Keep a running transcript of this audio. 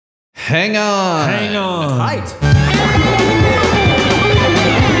Hang on. Hang on. Right. This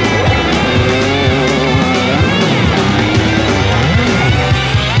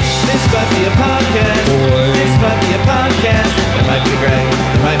might be a podcast. This might be a podcast. It might be Greg.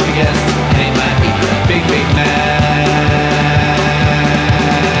 It might be guest. And it might be Big Mess.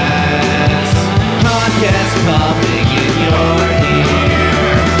 Podcast popping in your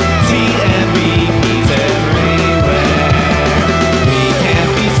ear. TMBP's everywhere. We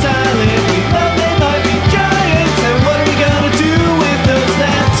can't be silent. We love They Might Be Giants. And what are we gonna do with those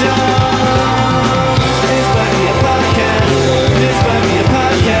laptops? This might be a podcast. This might be a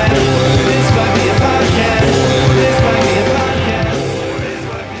podcast. This might be a podcast. This might be a podcast. This might be a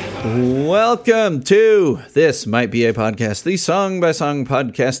podcast. Welcome to This Might Be a Podcast, the song-by-song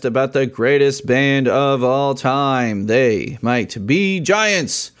podcast about the greatest band of all time. They Might Be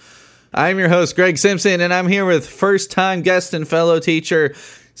Giants. I'm your host, Greg Simpson, and I'm here with first-time guest and fellow teacher,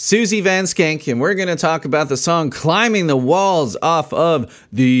 Suzy VanSchenck, and we're going to talk about the song Climbing the Walls off of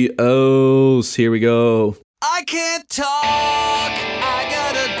The O's. Here we go. I can't talk, I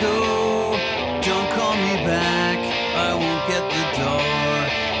gotta go. Don't call me back, I won't get the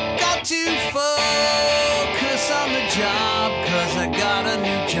door. Got to focus on the job, cause I got a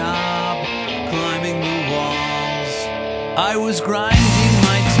new job. Climbing the walls. I was grinding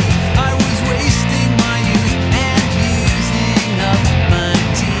my teeth, I was wasting my youth and using up my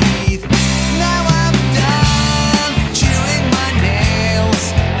teeth. Now I'm done chewing my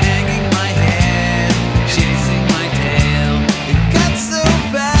nails, hanging my head, chasing my tail. It got so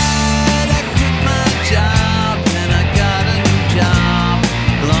bad I quit my job, and I got a new job,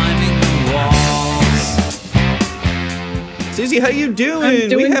 climbing the walls. Suzy, how you doing? I'm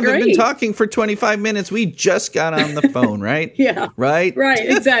doing we haven't been great. talking for 25 minutes. We just got on the phone, right? Yeah. Right? Right,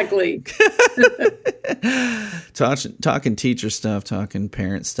 exactly. Talking teacher stuff, talking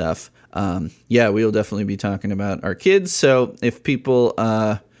parent stuff. Yeah, we'll definitely be talking about our kids. So if people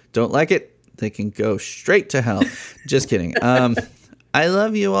don't like it, they can go straight to hell. Just kidding. I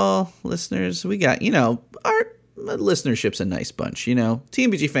love you all, listeners. We got, our listenership's a nice bunch.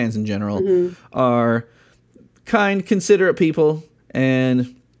 TMBG fans in general are kind, considerate people.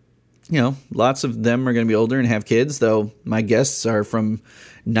 And, lots of them are going to be older and have kids, though my guests are from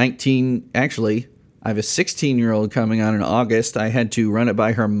actually, I have a 16-year-old coming on in August. I had to run it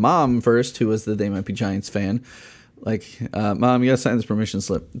by her mom first, who was the They Might Be Giants fan. Like, Mom, you got to sign this permission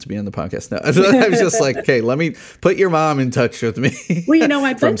slip to be on the podcast now. I was just like, okay, let me put your mom in touch with me. Well,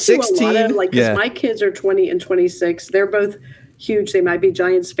 I From bet you 16, a lot of, yeah. my kids are 20 and 26. They're both huge They Might Be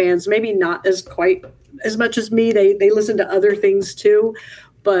Giants fans. Maybe not quite as much as me. They listen to other things too.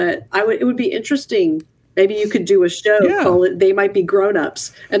 But it would be interesting. Maybe you could do a show, call it They Might Be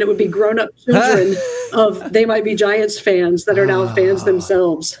Grown-Ups, and it would be grown-up children of They Might Be Giants fans that are now fans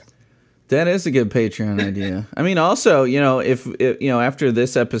themselves. That is a good Patreon idea. I mean, also, if after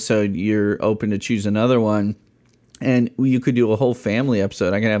this episode you're open to choose another one, and you could do a whole family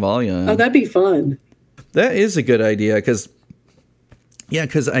episode. I can have all you on. Oh, that'd be fun. That is a good idea because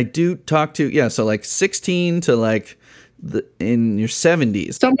I do talk to so like 16 to like in your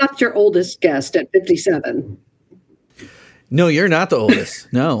 70s. So I'm not your oldest guest at 57. No, you're not the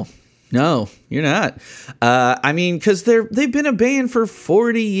oldest. No, you're not. I mean, because they've been a band for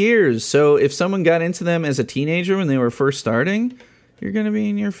 40 years. So if someone got into them as a teenager when they were first starting, you're going to be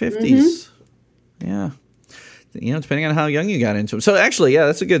in your 50s. Yeah. Depending on how young you got into them. So actually,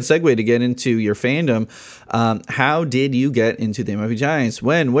 that's a good segue to get into your fandom. How did you get into They Might Be Giants?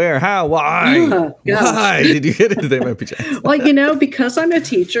 When, where, how, why? Why did you get into They Might Be Giants? Well, because I'm a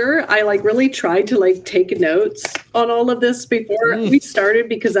teacher, I really tried to take notes on all of this before we started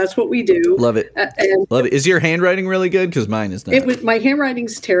because that's what we do. Love it. Love it. Is your handwriting really good? Because mine is not. My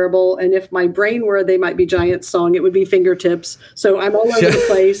handwriting's terrible, and if my brain were a They Might Be Giants song, it would be fingertips. So I'm all over the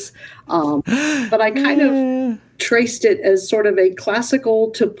place. But I kind of traced it as sort of a classical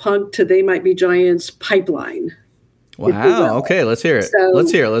to punk to They Might Be Giants pipeline. Wow. Okay, let's hear it. So,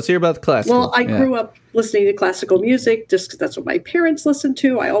 let's hear about the classical. Well, I grew up listening to classical music just because that's what my parents listened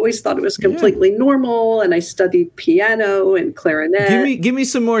to. I always thought it was completely normal, and I studied piano and clarinet. Give me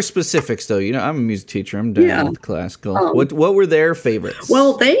some more specifics, though. I'm a music teacher. I'm down with classical. What were their favorites?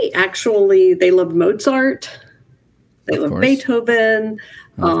 Well, they loved Mozart. They loved Beethoven.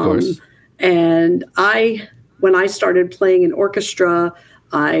 Of course. And when I started playing in orchestra,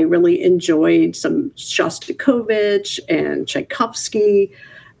 I really enjoyed some Shostakovich and Tchaikovsky.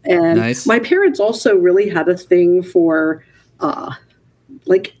 And my parents also really had a thing for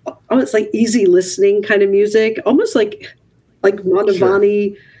almost like easy listening kind of music, almost like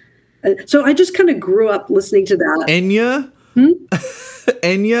Mantovani. So I just kind of grew up listening to that. Enya?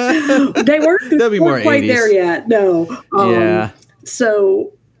 Enya? They weren't, That'd be more quite 80s. there yet. No. Yeah.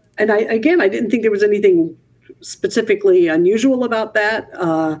 So, and I didn't think there was anything specifically unusual about that.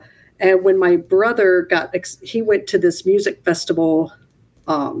 And when my brother he went to this music festival.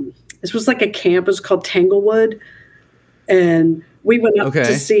 This was like a camp. It was called Tanglewood. And we went up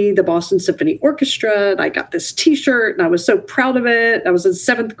to see the Boston Symphony Orchestra. And I got this T-shirt, and I was so proud of it. I was in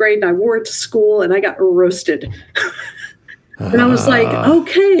 7th grade, and I wore it to school, and I got roasted. And I was like,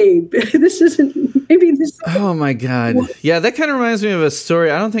 okay, this isn't, maybe this. Oh my God. Yeah, that kind of reminds me of a story.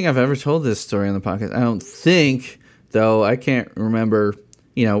 I don't think I've ever told this story on the podcast. I don't think, though. I can't remember.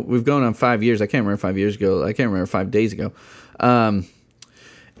 You know, we've gone on 5 years. I can't remember 5 years ago. I can't remember 5 days ago.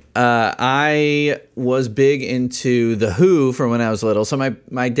 I was big into The Who from when I was little. So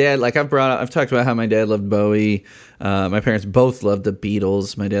my dad, like I've talked about how my dad loved Bowie. My parents both loved the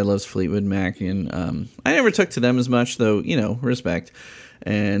Beatles. My dad loves Fleetwood Mac, and I never took to them as much, though. You know, respect.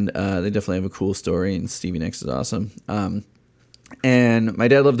 And they definitely have a cool story, and Stevie Nicks is awesome. And my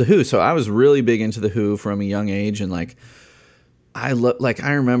dad loved The Who, so I was really big into The Who from a young age, and like. I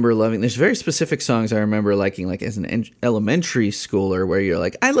remember loving. There's very specific songs I remember liking, like as an elementary schooler, where you're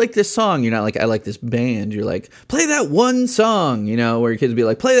like, I like this song. You're not like, I like this band. You're like, play that one song. You know, where your kids would be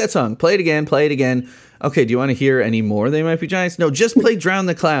like, play that song, play it again, play it again. Okay, do you want to hear any more? They Might Be Giants. No, just play "Drown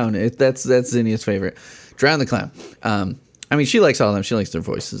the Clown." That's Zinnia's favorite. "Drown the Clown." I mean, she likes all of them. She likes their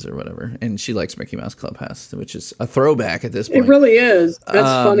voices or whatever. And she likes Mickey Mouse Clubhouse, which is a throwback at this point. It really is. That's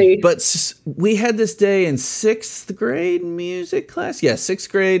funny. But we had this day in 6th grade music class. Yeah, 6th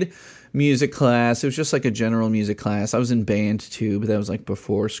grade music class. It was just like a general music class. I was in band too, but that was like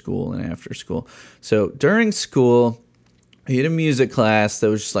before school and after school. So during school, we had a music class that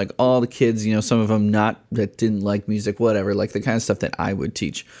was just like all the kids, you know, some of them that didn't like music, whatever, like the kind of stuff that I would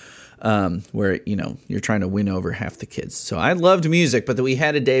teach. Where, you know, you're trying to win over half the kids. So I loved music, but we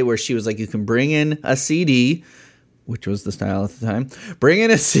had a day where she was like, you can bring in a CD, which was the style at the time. Bring in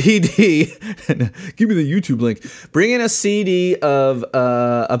a CD. Give me the YouTube link. Bring in a CD of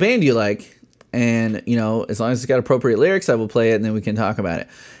a band you like. And, you know, as long as it's got appropriate lyrics, I will play it, and then we can talk about it.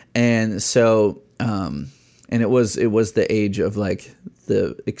 And so, and it was the age of like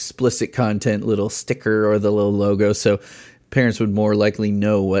the explicit content little sticker or the little logo. So parents would more likely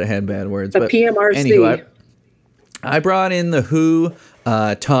know what had bad words. But PMRC. Anywho, I brought in the Who,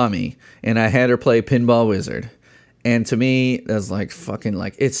 Tommy, and I had her play Pinball Wizard. And to me, that's like fucking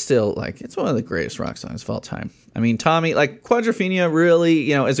like, it's still like, it's one of the greatest rock songs of all time. I mean, Tommy, like Quadrophenia really,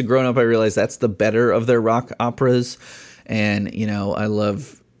 you know, as a grown up, I realized that's the better of their rock operas. And, you know, I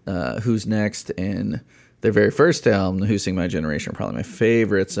love Who's Next and their very first album, The Who Sing My Generation, are probably my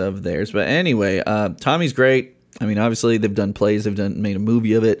favorites of theirs. But anyway, Tommy's great. I mean, obviously, they've done plays. They've made a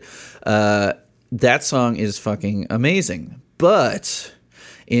movie of it. That song is fucking amazing. But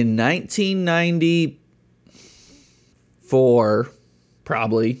in 1994,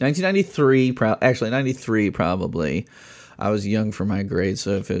 probably, 1993, actually 93 probably, I was young for my grade,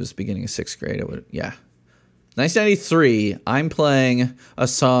 so if it was beginning of 6th grade, I would, yeah. 1993, I'm playing a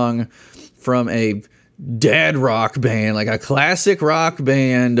song from a dad rock band, like a classic rock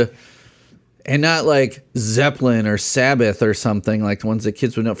band, and not like Zeppelin or Sabbath or something like the ones that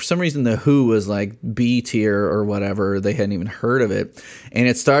kids would know. For some reason, The Who was like B tier or whatever. They hadn't even heard of it. And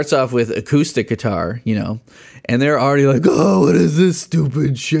it starts off with acoustic guitar, you know, and they're already like, oh, what is this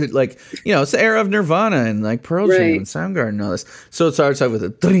stupid shit? Like, you know, it's the era of Nirvana and like Pearl Jam and Soundgarden and all this. So it starts off with a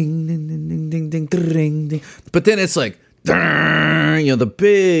ding, ding, ding, ding, ding, ding, ding, ding. But then it's like, you know, the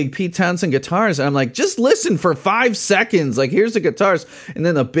big Pete Townsend guitars, and I'm like, just listen for 5 seconds, like here's the guitars, and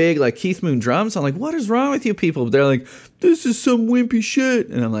then the big like Keith Moon drums. I'm like, what is wrong with you people? They're like, this is some wimpy shit,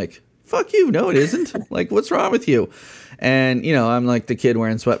 and I'm like, fuck you, no it isn't. Like, what's wrong with you? And you know, I'm like the kid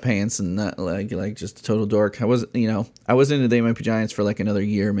wearing sweatpants and not like just a total dork. I was into They Might Be Giants for like another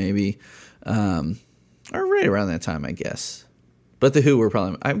year maybe, or right around that time, I guess. But the Who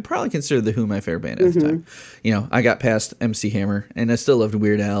I would probably consider the Who my favorite band at the time. You know, I got past MC Hammer, and I still loved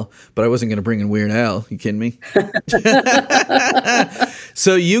Weird Al, but I wasn't going to bring in Weird Al. You kidding me?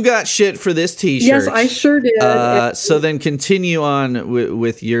 So you got shit for this T-shirt. Yes, I sure did. So then continue on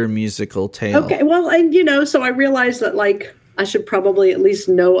with your musical tale. Okay, well, and you know, so I realized that like I should probably at least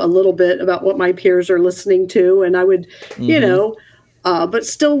know a little bit about what my peers are listening to, and I would, you know, but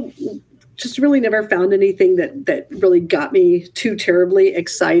still just really never found anything that really got me too terribly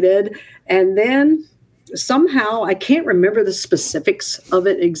excited. And then somehow, I can't remember the specifics of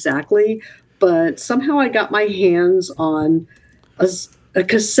it exactly, but somehow I got my hands on a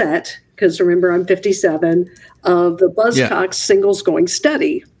cassette, because remember, I'm 57, of the Buzzcocks Singles Going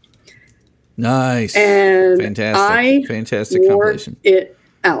Steady. Nice. And Fantastic wore compilation. it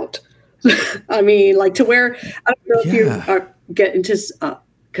out. I mean, like to where, I don't know if you get into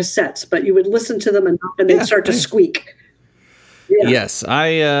cassettes, but you would listen to them and they'd start to squeak. Yeah. Yes,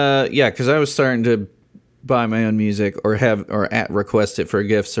 because I was starting to buy my own music or request it for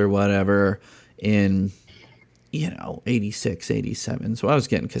gifts or whatever in 86, 87. So I was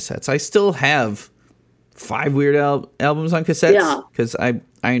getting cassettes. I still have 5 Weird Al albums on cassettes because I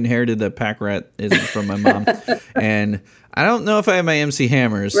inherited the pack ratism from my mom. And I don't know if I have my MC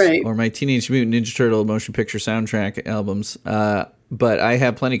Hammers or my Teenage Mutant Ninja Turtle motion picture soundtrack albums, but I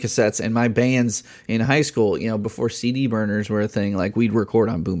have plenty of cassettes. And my bands in high school, before CD burners were a thing, like we'd record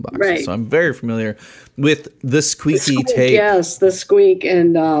on boomboxes. Right. So I'm very familiar with the squeaky tape. Yes, the squeak.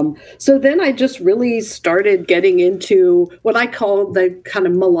 And so then I just really started getting into what I call the kind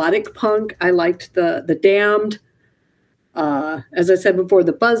of melodic punk. I liked the Damned. As I said before,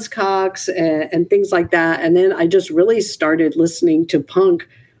 the Buzzcocks and things like that. And then I just really started listening to punk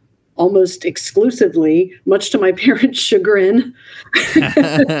almost exclusively, much to my parents' chagrin.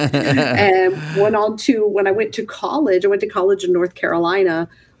 And went on to, when I went to college in North Carolina,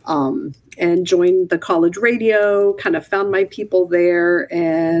 and joined the college radio, kind of found my people there.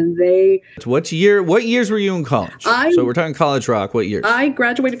 And what years were you in college? So we're talking college rock. What years? I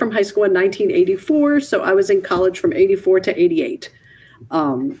graduated from high school in 1984. So I was in college from 84 to 88.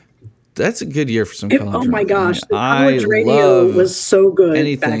 That's a good year for some college rock. Oh my gosh. The college radio was so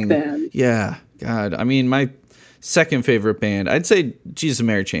good back then. Yeah. God. I mean, my second favorite band, I'd say Jesus and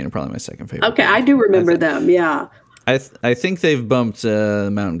Mary Chain are probably my second favorite. Okay. I do remember them. Yeah. I think they've bumped the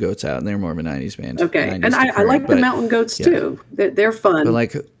Mountain Goats out, and they're more of a 90s band. Okay. And I like the Mountain Goats too. They're fun. But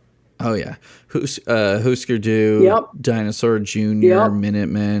like, oh yeah. Husker Du, Dinosaur Jr.,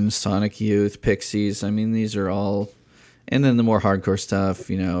 Minutemen, Sonic Youth, Pixies. I mean, these are all... And then the more hardcore stuff,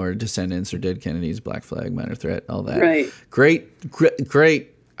 or Descendants or Dead Kennedys, Black Flag, Minor Threat, all that. Right. Great.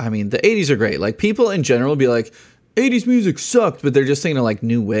 I mean, the 80s are great. Like, people in general be like, 80s music sucked, but they're just thinking of, like,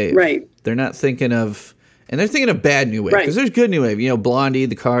 new wave. Right. They're not thinking of... And they're thinking of bad new wave. Because there's good new wave. Blondie,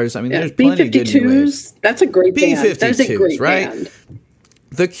 The Cars. I mean, there's plenty of good new wave. That's a great band. B-52s, That's a great band.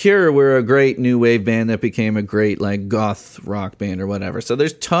 The Cure were a great new wave band that became a great like goth rock band or whatever. So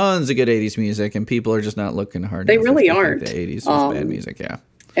there's tons of good 80s music, and people are just not looking hard enough. They really aren't. The 80s was bad music,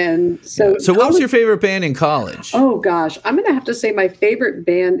 And so, So what was your favorite band in college? Oh gosh, I'm going to have to say my favorite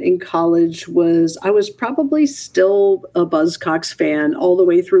band in college I was probably still a Buzzcocks fan all the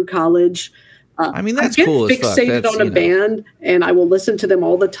way through college. I mean, that's cool as fuck. I get fixated on a band, and I will listen to them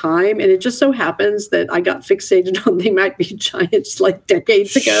all the time. And it just so happens that I got fixated on They Might Be Giants like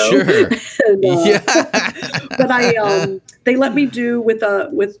decades ago. Sure. And, but they let me do with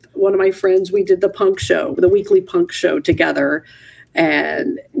one of my friends. We did the weekly punk show together,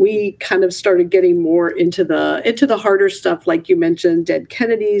 and we kind of started getting more into the harder stuff, like you mentioned, Dead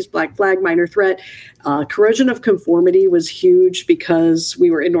Kennedys, Black Flag, Minor Threat. Corrosion of Conformity was huge because we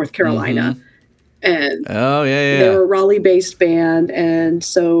were in North Carolina. Mm-hmm. And they were a Raleigh-based band. And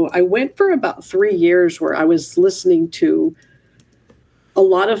so I went for about 3 years where I was listening to a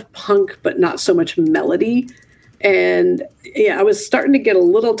lot of punk, but not so much melody. And I was starting to get a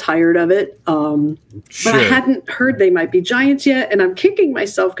little tired of it. But I hadn't heard They Might Be Giants yet. And I'm kicking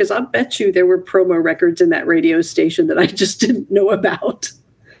myself because I bet you there were promo records in that radio station that I just didn't know about.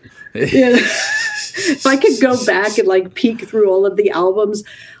 If I could go back and like peek through all of the albums.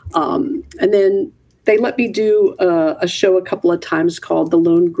 And then they let me do a show a couple of times called The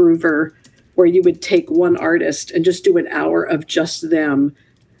Lone Groover, where you would take one artist and just do an hour of just them.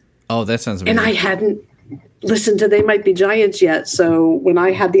 Oh, that sounds amazing. And I hadn't listened to They Might Be Giants yet. So when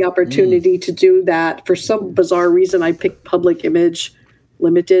I had the opportunity to do that, for some bizarre reason, I picked Public Image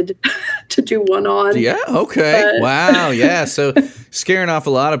Limited to do one on. Yeah, okay. Wow, yeah. So scaring off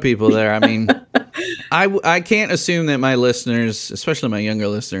a lot of people there. I mean, I can't assume that my listeners, especially my younger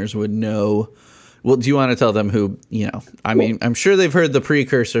listeners, would know. Well, do you want to tell them who, I mean, I'm sure they've heard the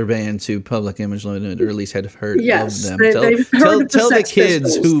precursor band to Public Image Limited, or at least had heard of them. Tell the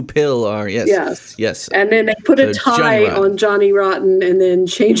kids who Pill are. Yes. And then they put a tie on Johnny Rotten and then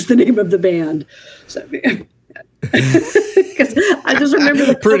changed the name of the band. So... Because I just remember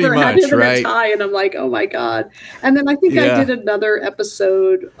the cover had him in a tie, and I'm like, oh my god! And then I think I did another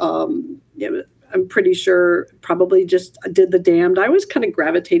episode. I'm pretty sure probably just did the Damned. I always kind of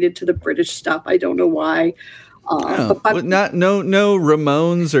gravitated to the British stuff. I don't know why. No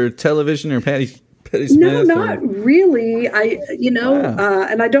Ramones or Television or Patti Smith. No, not really.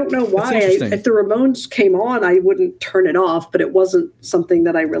 And I don't know why. If the Ramones came on, I wouldn't turn it off, but it wasn't something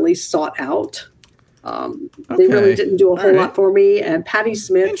that I really sought out. They really didn't do a whole All right. lot for me. And Patti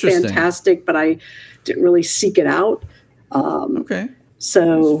Smith, fantastic, but I didn't really seek it out. Okay.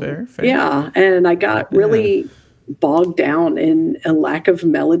 So, fair. yeah. And I got really bogged down in a lack of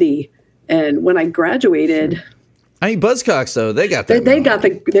melody. And when I graduated, I mean, Buzzcocks though, they got that. they've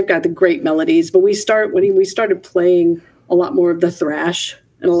got the great melodies. But when we started playing a lot more of the thrash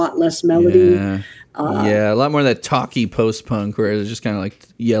and a lot less melody. Yeah, a lot more of that talky post-punk where they're just kind of like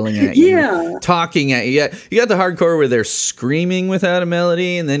yelling at you, talking at you. Yeah, you got the hardcore where they're screaming without a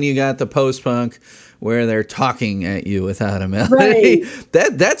melody, and then you got the post-punk where they're talking at you without a melody. Right.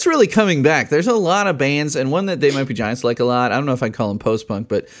 That's really coming back. There's a lot of bands, and one that They Might Be Giants like a lot. I don't know if I'd call them post-punk,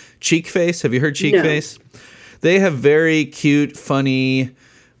 but Cheek Face. Have you heard Cheek Face? They have very cute, funny,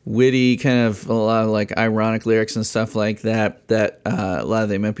 witty, kind of a lot of like ironic lyrics and stuff like that a lot of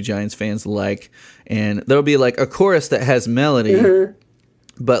the They Might Be Giants fans like. And there'll be like a chorus that has melody,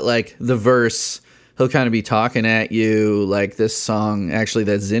 but like the verse, he'll kind of be talking at you like this song actually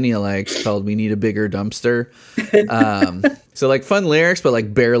that Zinnia likes called We Need a Bigger Dumpster. So like fun lyrics, but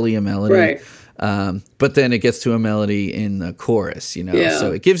like barely a melody. Right. But then it gets to a melody in the chorus, you know,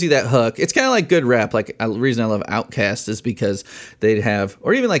 so it gives you that hook. It's kind of like good rap. Like the reason I love Outkast is because they'd have,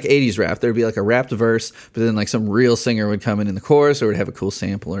 or even like 80s rap, there'd be like a rapped verse, but then like some real singer would come in the chorus or would have a cool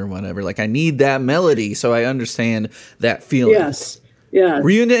sample or whatever. Like I need that melody. So I understand that feeling. Yes. Yeah. Were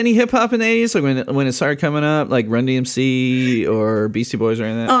you into any hip hop in the 80s? Like when it started coming up, like Run DMC or Beastie Boys or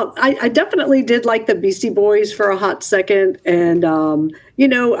anything? I definitely did like the Beastie Boys for a hot second. And, you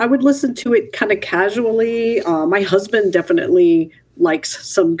know, I would listen to it kind of casually. My husband definitely likes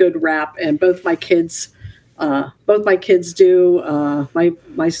some good rap, and both my kids do.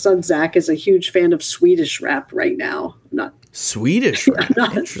 My son, Zach, is a huge fan of Swedish rap right now. Swedish rap?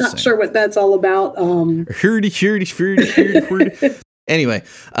 Not sure what that's all about. Anyway,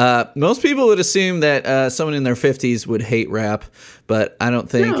 most people would assume that someone in their 50s would hate rap, but I don't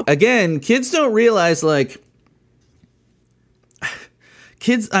think. No. Again, kids don't realize, like,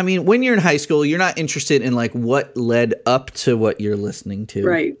 I mean, when you're in high school, you're not interested in, like, what led up to what you're listening to.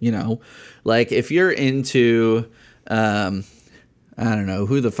 Right. You know? Like, if you're into, I don't know,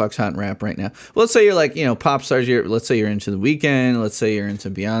 who the fuck's hot in rap right now? Well, let's say you're like, you know, pop stars. Let's say you're into The Weeknd. Let's say you're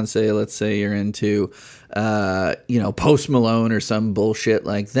into Beyonce. Let's say you're into, you know, Post Malone or some bullshit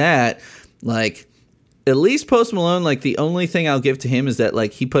like that. Like, at least Post Malone, like, the only thing I'll give to him is that,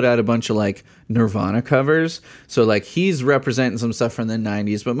 like, he put out a bunch of, like, Nirvana covers. So, like, he's representing some stuff from the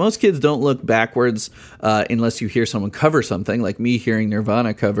 90s. But most kids don't look backwards unless you hear someone cover something. Like me hearing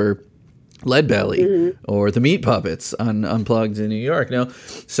Nirvana cover Lead Belly or the Meat Puppets on Unplugged in New York. No,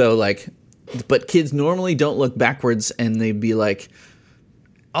 so like, but kids normally don't look backwards, and they'd be like,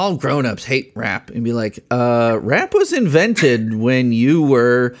 all grown-ups hate rap, and be like, rap was invented when you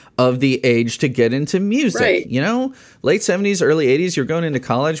were of the age to get into music. Right. You know, late 70s, early 80s, you're going into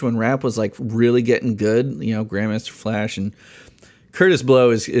college when rap was like really getting good. You know, Grandmaster Flash and Curtis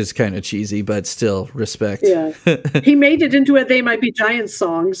Blow is kind of cheesy, but still respect. Yeah, he made it into a They Might Be Giants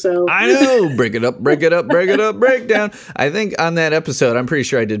song. So I know, break it up, break down. I think on that episode, I'm pretty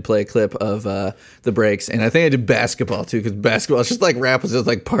sure I did play a clip of the breaks, and I think I did basketball too, because basketball is just like rap was just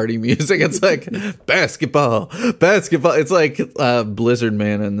like party music. It's like basketball. It's like Blizzard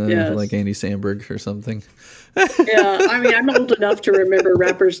Man and then like Andy Samberg or something. Yeah, I mean, I'm old enough to remember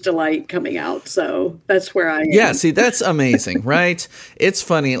Rapper's Delight coming out, so that's where I am. Yeah, see, that's amazing, right? It's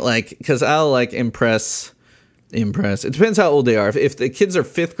funny, like, because I'll, like, impress. It depends how old they are. If the kids are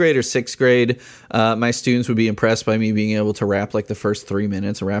 5th grade or 6th grade, my students would be impressed by me being able to rap, like, the first 3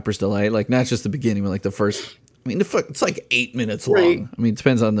 minutes of Rapper's Delight. Like, not just the beginning, but, like, the first... I mean, it's like 8 minutes long. Right. I mean, it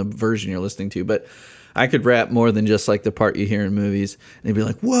depends on the version you're listening to, but... I could rap more than just like the part you hear in movies. And they'd be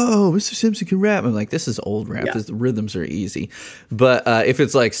like, whoa, Mr. Simpson can rap. I'm like, this is old rap. Yeah. The rhythms are easy. But if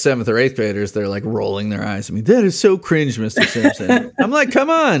it's like 7th or 8th graders, they're like rolling their eyes. I mean, that is so cringe, Mr. Simpson. I'm like, come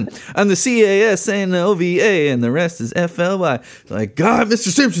on. I'm the CAS and the OVA and the rest is FLY. They're like, God, Mr.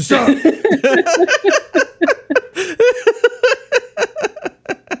 Simpson, stop.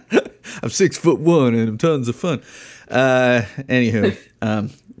 I'm 6'1" and I'm tons of fun. Anywho,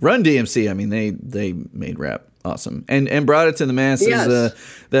 Run DMC, I mean, they made rap awesome and brought it to the masses. Yes.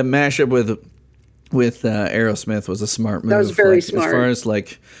 That mashup with Aerosmith was a smart move. That was very smart. As far as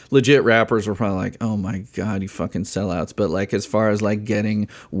like legit rappers were probably like, oh my God, you fucking sellouts. But like as far as like getting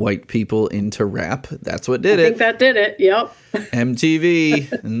white people into rap, that's what did it. I think that did it. Yep.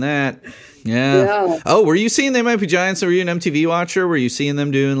 MTV and that. Yeah. Oh, were you seeing They Might Be Giants? Were you an MTV watcher? Were you seeing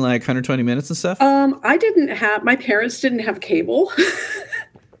them doing like 120 minutes and stuff? My parents didn't have cable.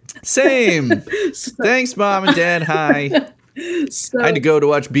 Same. Thanks, Mom and Dad. Hi. So I had to go to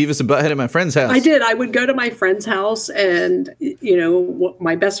watch Beavis and Butthead at my friend's house. I did. I would go to my friend's house, and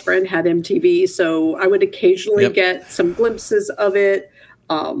my best friend had MTV, so I would occasionally get some glimpses of it,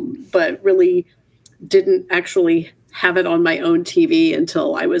 but really didn't actually have it on my own TV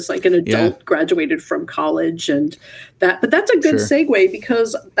until I was like an adult, graduated from college, and that. But that's a good segue,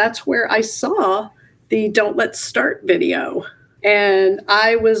 because that's where I saw the "Don't Let's Start" video, and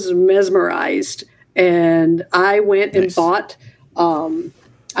I was mesmerized. And I went and bought.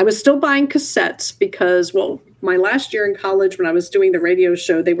 I was still buying cassettes because, my last year in college when I was doing the radio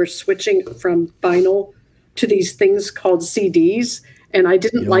show, they were switching from vinyl to these things called CDs, and I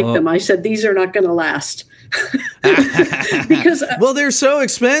didn't like them. I said, these are not going to last. Because they're so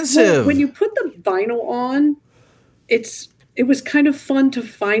expensive. When you put the vinyl on, it was kind of fun to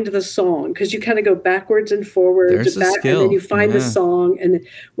find the song, because you kind of go backwards and forwards and then you find the song. And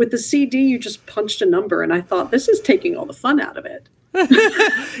with the CD, you just punched a number, and I thought, this is taking all the fun out of it.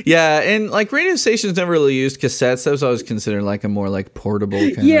 And like radio stations never really used cassettes. That was always considered like a more like portable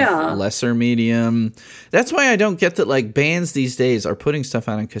kind of lesser medium. That's why I don't get that like bands these days are putting stuff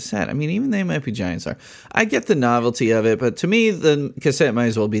out on cassette. I mean, even They Might Be Giants are. I get the novelty of it, but to me the cassette might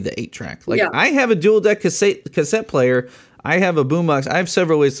as well be the 8-track. Like I have a dual deck cassette player. I have a boombox. I have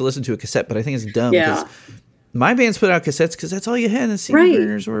several ways to listen to a cassette, but I think it's dumb because my bands put out cassettes because that's all you had. And CD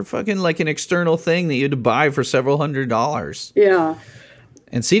players were fucking like an external thing that you had to buy for several $100s. Yeah.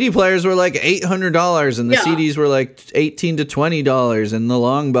 And CD players were like $800, and the CDs were like $18 to $20 in the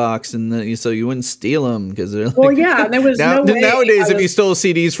long box, and so you wouldn't steal them because they're like. And there was no way. Nowadays, if you stole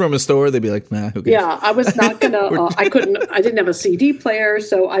CDs from a store, they'd be like, "Nah, who cares?" Yeah, I was not gonna. I didn't have a CD player,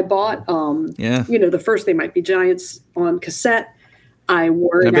 so I bought. The first They Might Be Giants on cassette. I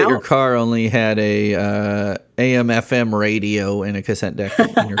wore it out. I bet your car only had a AM/FM radio and a cassette deck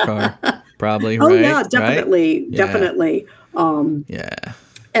in your car, probably. Oh right? Yeah, definitely, definitely.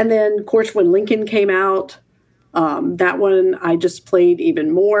 And then, of course, when Lincoln came out, that one I just played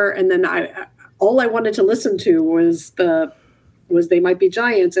even more. And then all I wanted to listen to was They Might Be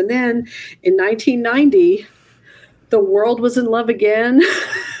Giants. And then in 1990, the world was in love again.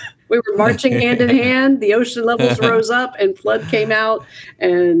 We were marching hand in hand. The ocean levels rose up, and Flood came out.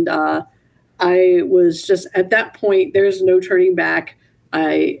 And I was just at that point. There's no turning back.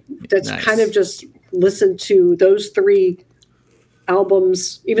 Kind of just listened to those 3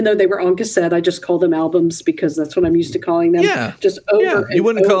 albums, even though they were on cassette. I just call them albums because that's what I'm used to calling them. Yeah, just over. You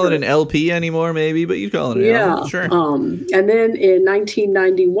wouldn't call it an LP anymore, maybe, but you'd call it an album. Sure. And then in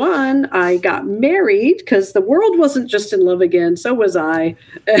 1991, I got married because the world wasn't just in love again. So was I.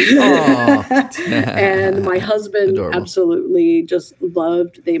 And my husband absolutely just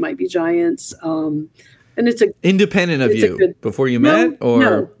loved They Might Be Giants. And it's independent of you before you met,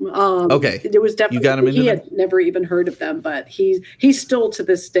 or okay, it was definitely. You got him into he had never even heard of them, but he's still to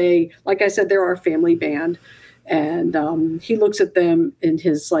this day. Like I said, they're our family band, and he looks at them in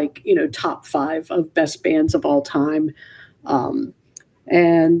his top 5 of best bands of all time. And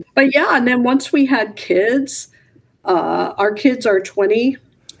then once we had kids, our kids are 20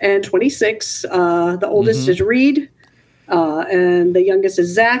 and 26. The oldest is Reed, and the youngest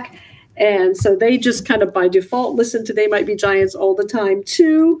is Zach. And so they just kind of by default listen to They Might Be Giants all the time,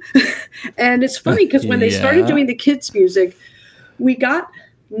 too. And it's funny because when they started doing the kids' music, we got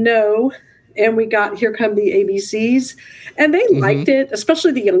No, and we got Here Come the ABCs. And they liked it,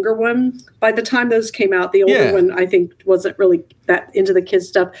 especially the younger one. By the time those came out, the older one, I think, wasn't really that into the kids'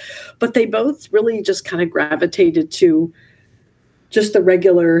 stuff. But they both really just kind of gravitated to just the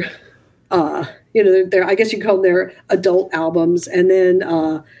regular, I guess you call them their adult albums. And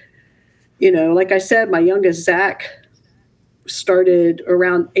then... like I said, my youngest Zach started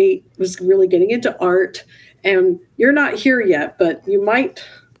around 8, was really getting into art. And you're not here yet, but you might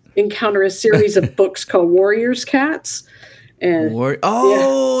encounter a series of books called Warriors Cats. And no,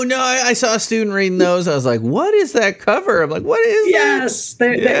 I saw a student reading those. I was like, what is that cover? I'm like, what is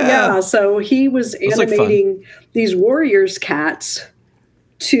that? Yes. So he was animating these Warriors Cats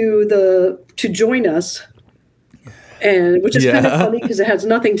to join us. And which is kind of funny because it has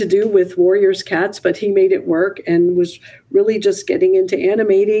nothing to do with Warriors Cats, but he made it work and was really just getting into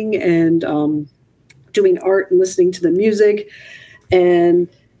animating and doing art and listening to the music. And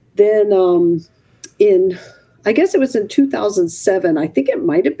then I guess it was in 2007, I think it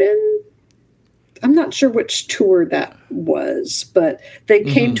might have been, I'm not sure which tour that was, but they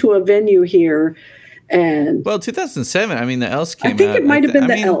came to a venue here. And 2007. I mean, the Else came out. I think it might have been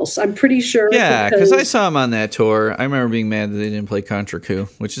the Else. I'm pretty sure. Yeah, because I saw him on that tour. I remember being mad that they didn't play Contra Coup,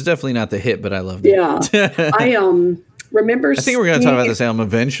 which is definitely not the hit, but I loved it. Yeah, remember. I think we're going to talk about this album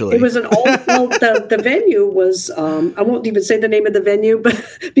eventually. It was an all. Well, the venue was. I won't even say the name of the venue, but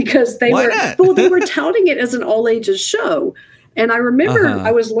because they Why were. not? Well, they were touting it as an all ages show, and I remember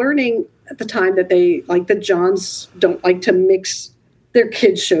I was learning at the time that they like the Johns don't like to mix their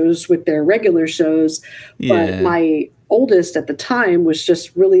kids shows with their regular shows, but my oldest at the time was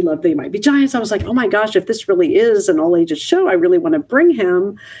just really loved They Might Be Giants. I was like, oh my gosh, if this really is an all ages show, I really want to bring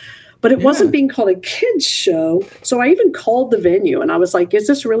him. But it wasn't being called a kids show. So I even called the venue and I was like, is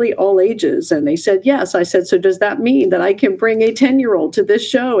this really all ages? And they said, yes. I said, so does that mean that I can bring a 10-year-old to this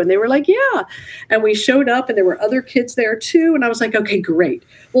show? And they were like, yeah. And we showed up and there were other kids there too. And I was like, okay, great.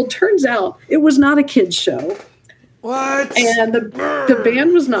 Well, it turns out it was not a kids show. What? And the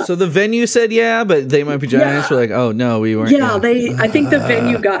band was not. So the venue said but They Might Be Giants were like, oh no, we weren't. Yeah, I think the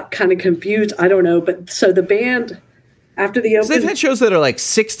venue got kind of confused. I don't know. But so the band, after the open. So they've had shows that are like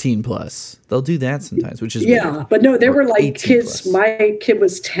 16 plus. They'll do that sometimes, which is weird. But no, there were like kids. Plus. My kid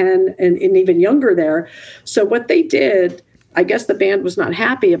was 10 and even younger there. So what they did, I guess the band was not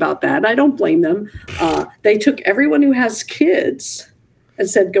happy about that. I don't blame them. They took everyone who has kids and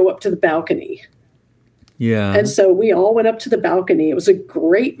said, go up to the balcony. Yeah. And so we all went up to the balcony. It was a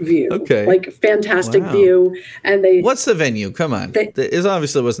great view. Okay. Like fantastic view. And what's the venue? Come on. It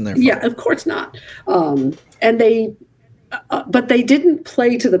obviously wasn't their fault. Yeah, of course not. And but they didn't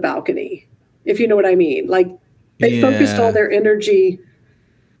play to the balcony, if you know what I mean. Like they focused all their energy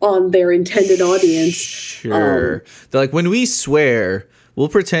on their intended audience. Sure. They're like, when we swear, we'll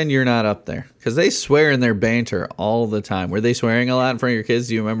pretend you're not up there. Because they swear in their banter all the time. Were they swearing a lot in front of your kids?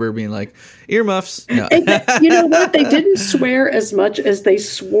 Do you remember being like, earmuffs? No. You know what? They didn't swear as much as they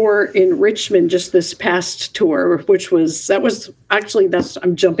swore in Richmond just this past tour,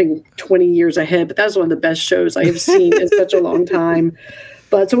 I'm jumping 20 years ahead, but that was one of the best shows I have seen in such a long time.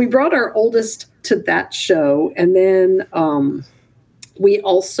 But so we brought our oldest to that show. And then we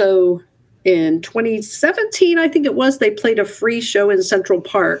also, in 2017, I think it was, they played a free show in Central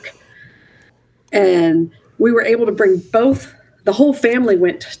Park. And we were able to bring the whole family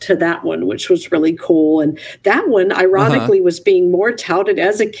went to that one, which was really cool. And that one, ironically, was being more touted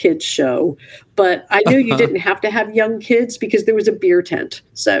as a kids show. But I knew you didn't have to have young kids because there was a beer tent.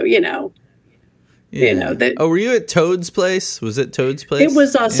 So, were you at Toad's Place? Was it Toad's Place? It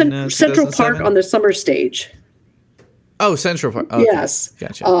was Central Park on the summer stage. Oh, Central Park. Okay. Yes.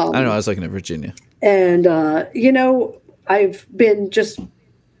 Gotcha. I don't know. I was looking at Virginia. And, I've been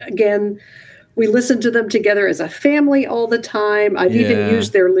again, we listen to them together as a family all the time. I've even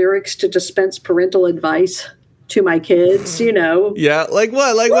used their lyrics to dispense parental advice to my kids, Yeah, like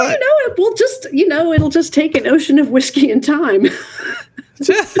what? Like what? We'll just, it'll just take an ocean of whiskey and time.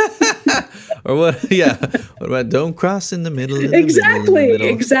 Or what? Yeah. What about don't cross in the middle? Exactly.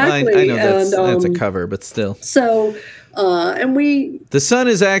 I know that's a cover, but still. So, the sun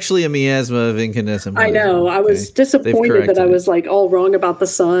is actually a miasma of incandescent. I know. I was disappointed that I was like all wrong about the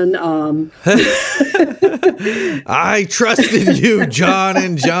sun. I trusted you, John,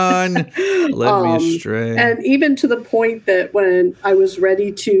 and John led me astray. And even to the point that when I was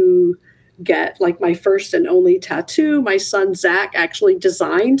ready to get like my first and only tattoo, my son Zach actually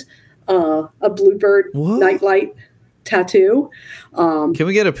designed a bluebird nightlight tattoo. Can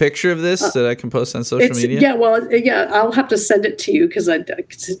we get a picture of this that I can post on social media? Yeah, I'll have to send it to you because send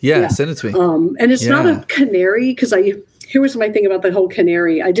it to me. And it's not a canary because here was my thing about the whole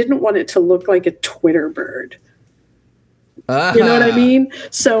canary. I didn't want it to look like a Twitter bird. You know what I mean?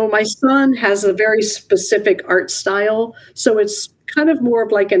 So my son has a very specific art style. So it's kind of more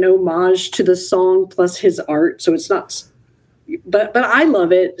of like an homage to the song plus his art. So it's not, but I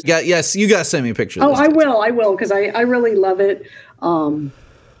love it. Yes, you got to send me a picture. I will, because I really love it. And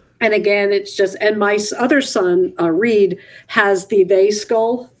again, it's just, and my other son, Reed, has the they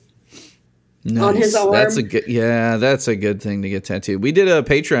skull on his arm. That's a good thing to get tattooed. We did a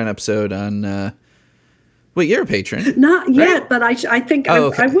Patreon episode on, wait, you're a patron. Not yet, but I think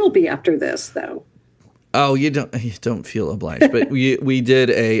I will be after this though. Oh, you don't feel obliged, but we did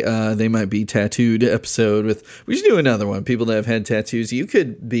a They Might Be Tattooed episode we should do another one. People that have had tattoos, you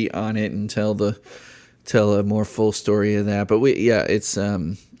could be on it and tell a more full story of that. But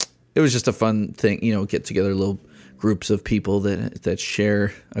it was just a fun thing, get together little groups of people that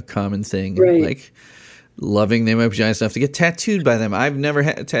share a common thing, right. Like loving They Might Be Giants enough to get tattooed by them. I've never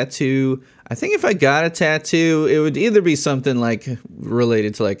had a tattoo. I think if I got a tattoo, it would either be something like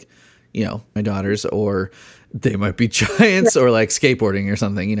related to like, my daughters, or They Might Be Giants, or like skateboarding or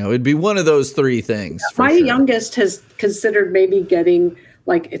something. It'd be one of those three things. My youngest has considered maybe getting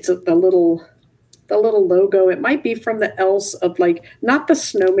like the little logo. It might be from the else of like not the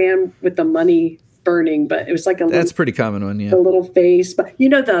snowman with the money burning, but it was like that's a pretty common one. Yeah. a little face. But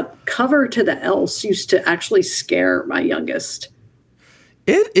the cover to the Else used to actually scare my youngest.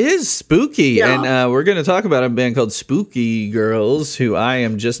 It is spooky, Yeah. and we're going to talk about a band called Spooky Girls, who I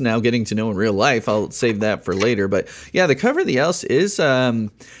am just now getting to know in real life. I'll save that for later. But yeah, the cover of the Else is one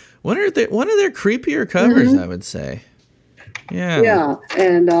of their creepier covers, I would say. Yeah. Yeah,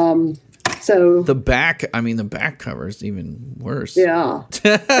 and so the back cover is even worse. yeah.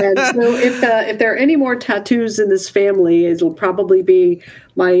 And so if there are any more tattoos in this family, it'll probably be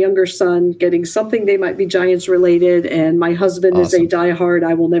my younger son getting something They Might Be Giants related, and my husband is a diehard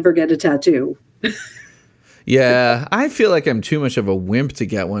I will never get a tattoo. Yeah, I feel like I'm too much of a wimp to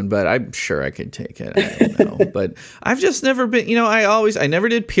get one, but I'm sure I could take it. I don't know. But I've just never been, I never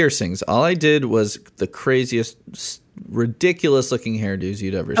did piercings. All I did was the craziest, ridiculous looking hairdos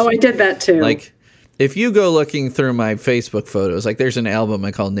you'd ever see. Oh, I did that too. Like, if you go looking through my Facebook photos, like there's an album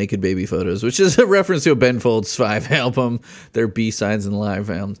I call Naked Baby Photos, which is a reference to a Ben Folds 5 album. They're B-sides and live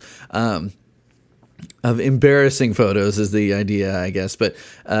albums. Of embarrassing photos is the idea, I guess. But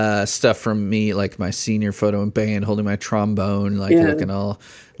stuff from me, like my senior photo in band, holding my trombone, like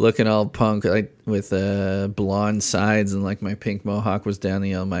looking all punk, like with blonde sides, and like my pink mohawk was down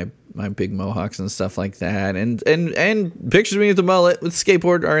the my big mohawks and stuff like that. And pictures of me with the mullet with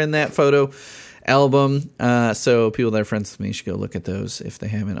skateboard are in that photo album. So people that are friends with me should go look at those if they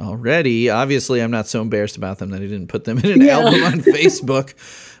haven't already. Obviously, I'm not so embarrassed about them that I didn't put them in an album on Facebook.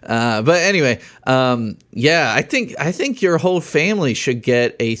 But anyway, I think your whole family should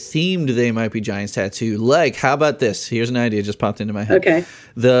get a themed They Might Be Giants tattoo. Like, how about this? Here's an idea just popped into my head. Okay.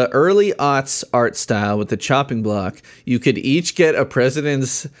 The early aughts art style with the chopping block. You could each get a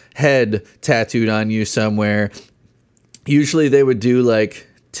president's head tattooed on you somewhere. Usually they would do like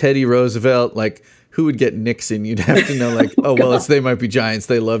Teddy Roosevelt, like who would get Nixon? You'd have to know, like, oh, well, They Might Be Giants.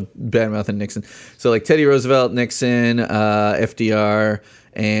 They love badmouthing Nixon. So like Teddy Roosevelt, Nixon, FDR,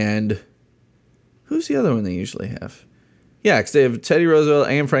 and who's the other one they usually have? Yeah, because they have Teddy Roosevelt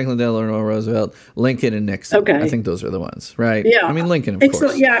and Franklin Delano Roosevelt, Lincoln, and Nixon. Okay. I think those are the ones, right? Yeah. I mean, Lincoln, of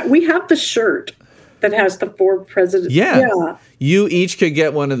course. We have the shirt that has the 4 presidents. Yeah. You each could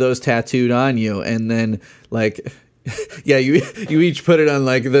get one of those tattooed on you, and then, like... Yeah, you each put it on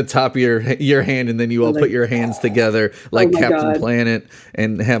like the top of your hand, and then you all put your hands together like Captain Planet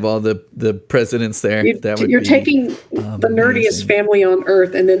and have all the presidents there. You're taking the nerdiest family on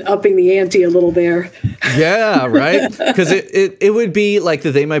earth and then upping the ante a little there. Yeah, right? Because it would be like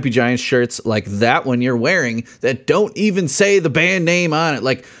the They Might Be Giants shirts like that one you're wearing that don't even say the band name on it.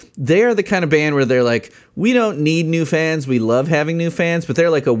 Like, they're the kind of band where they're like, we don't need new fans. We love having new fans, but they're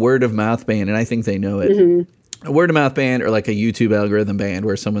like a word of mouth band, and I think they know it. Mm-hmm. A word of mouth band, or like a YouTube algorithm band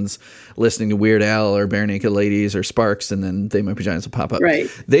where someone's listening to Weird Al or Bare Naked Ladies or Sparks, and then They Might Be Giants will pop up. Right.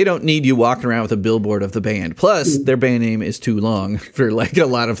 They don't need you walking around with a billboard of the band. Plus, their band name is too long for like a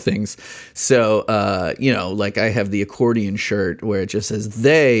lot of things. So, like I have the accordion shirt where it just says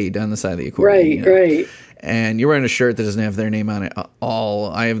they down the side of the accordion. Right. And you're wearing a shirt that doesn't have their name on it at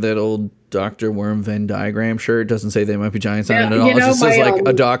all. I have that old Dr. Worm Venn diagram shirt. Doesn't say They Might Be Giants on it at all. It just says like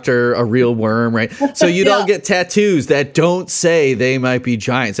a doctor, a real worm, right? So you'd all get tattoos that don't say They Might Be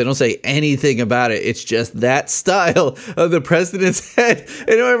Giants. They don't say anything about it. It's just that style of the president's head. And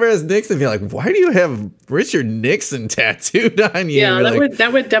whoever has Nixon, be like, why do you have Richard Nixon tattooed on you? Yeah,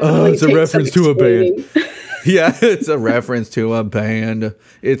 that would definitely it's a reference to a band. Yeah, it's a reference to a band.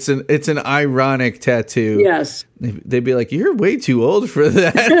 It's an ironic tattoo. Yes. They'd be like, you're way too old for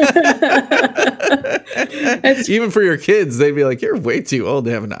that. Even for your kids, they'd be like, you're way too old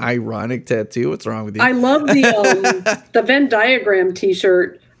to have an ironic tattoo. What's wrong with you? I love the Venn diagram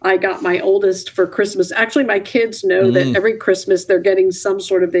t-shirt I got my oldest for Christmas. Actually, my kids know that every Christmas they're getting some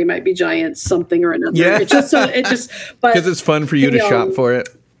sort of They Might Be Giants something or another. Yeah. Because it's fun for you to shop for it.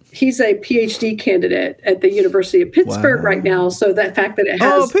 He's a PhD candidate at the University of Pittsburgh right now. So that fact that it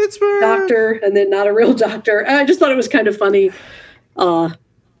has doctor and then not a real doctor, I just thought it was kind of funny. Mom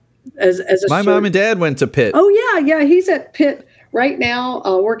and Dad went to Pitt. Oh yeah, he's at Pitt right now,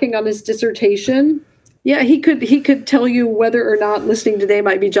 working on his dissertation. Yeah, he could tell you whether or not listening to They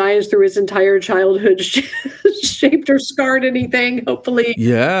Might Be Giants through his entire childhood shaped or scarred anything. Hopefully,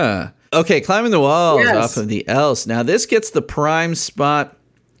 yeah. Okay, Climbing the Walls off of the Else. Now this gets the prime spot.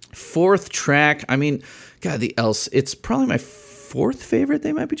 4th track. I mean, God, the Else. It's probably my 4th favorite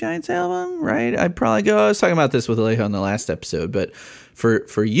They Might Be Giants album, right? I'd probably go. I was talking about this with Alejo in the last episode, but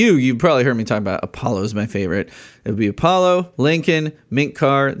for you probably heard me talk about Apollo's my favorite. It would be Apollo, Lincoln, Mink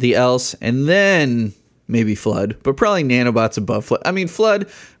Car, the Else, and then maybe Flood, but probably Nanobots above Flood. I mean, Flood,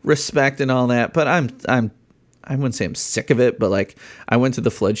 respect and all that, but I'm wouldn't say I'm sick of it, but like I went to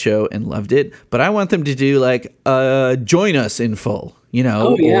the Flood show and loved it. But I want them to do like Join Us in full, you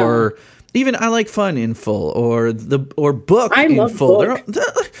know, or even I Like Fun in full, or Book in full.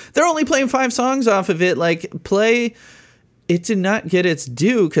 Book. They're only playing 5 songs off of it. Like play. It did not get its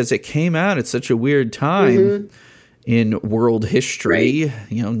due because it came out at such a weird time in world history.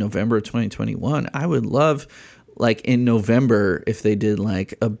 You know, November of 2021. I would love, like in November, if they did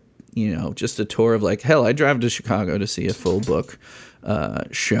like a, you know, just a tour of like, hell, I drive to Chicago to see a full Book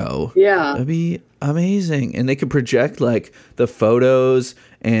show. Yeah, that'd be amazing, and they could project like the photos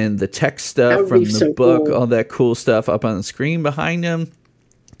and the text stuff from the book, all that cool stuff up on the screen behind them.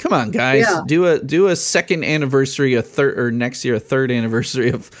 Come on, guys, do a second anniversary, a third, or next year a third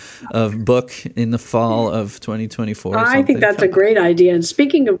anniversary of Book in the fall of 2024. I think that's a great idea. And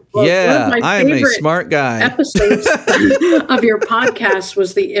speaking of Book, one of my I'm a smart guy. Episodes of your podcast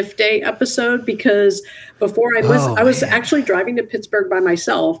was the If Day episode, because before I was actually driving to Pittsburgh by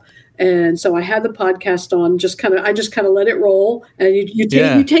myself. And so I had the podcast on, I just kind of let it roll. And you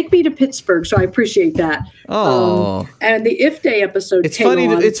take me to Pittsburgh, so I appreciate that. Oh, and the If Day episode. It's funny.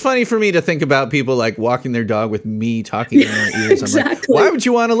 It's funny for me to think about people like walking their dog with me talking in their ears. Exactly. I'm like, why would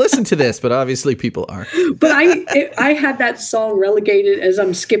you want to listen to this? But obviously, people are. But I had that song relegated as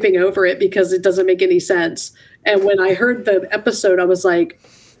I'm skipping over it because it doesn't make any sense. And when I heard the episode, I was like,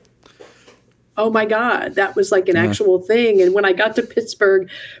 oh my God, that was like an actual thing. And when I got to Pittsburgh,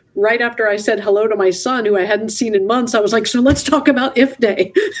 right after I said hello to my son, who I hadn't seen in months, I was like, so let's talk about If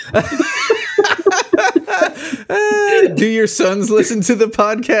Day. Do your sons listen to the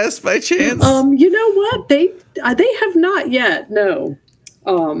podcast by chance? You know what? They have not yet, no.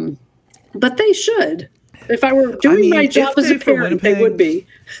 But they should. If I were doing my job as a parent, they would be.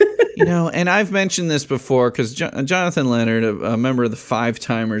 You know, and I've mentioned this before because Jonathan Leonard, a member of the Five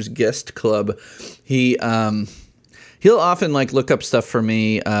Timers Guest Club, he'll often like look up stuff for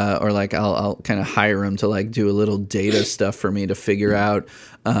me, or like I'll kind of hire him to like do a little data stuff for me to figure out.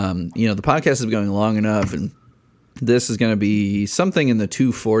 You know, the podcast is going long enough, and this is going to be something in the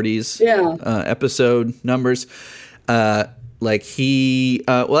 240s episode numbers. Like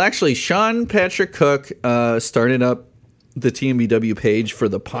actually, Sean Patrick Cook started up the TMBW page for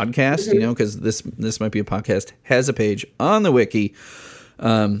the podcast, you know, because this might be a podcast, has a page on the wiki.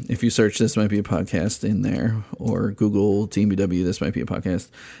 If you search This Might Be a Podcast in there, or Google TMBW, This Might Be a Podcast.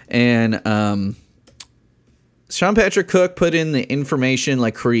 And Sean Patrick Cook put in the information,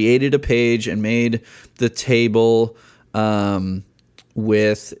 like created a page and made the table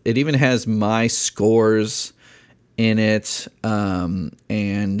with, it even has my scores in it,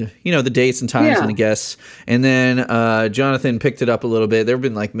 and you know, the dates and times and the guests. And then Jonathan picked it up a little bit. There have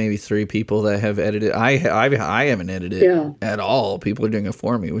been like maybe 3 people that have edited. I haven't edited at all. People are doing it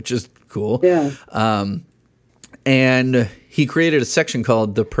for me, which is cool. And he created a section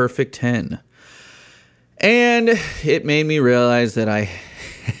called The Perfect 10, and it made me realize that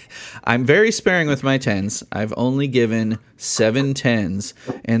I'm very sparing with my 10s. I've only given 7 10s,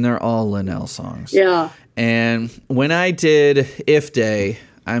 and they're all Linnell songs. And when I did If Day,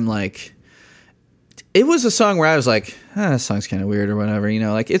 I'm like, it was a song where I was like, this song's kind of weird or whatever, you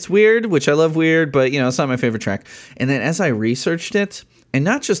know, like it's weird, which I love weird, but you know, it's not my favorite track. And then as I researched it, and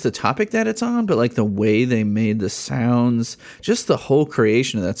not just the topic that it's on, but like the way they made the sounds, just the whole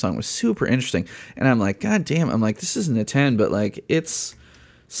creation of that song was super interesting. And I'm like, God damn, I'm like, this isn't a 10, but like it's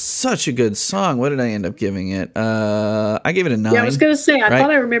such a good song. What did I end up giving it? I gave it a 9. Yeah, I was going to say, I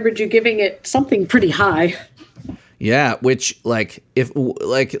thought I remembered you giving it something pretty high. Yeah, which like if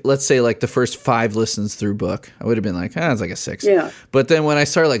like let's say like the first 5 listens through Book, I would have been like, it's like a 6. Yeah. But then when I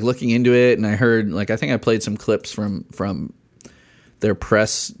started like looking into it, and I heard like, I think I played some clips from their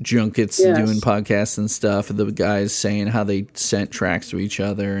press junkets doing podcasts and stuff, the guys saying how they sent tracks to each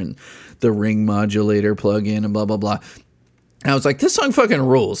other and the ring modulator plug-in and blah blah blah. I was like, this song fucking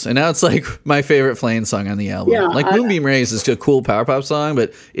rules. And now it's like my favorite Flayn song on the album. Yeah, like Moonbeam Rays is a cool power pop song,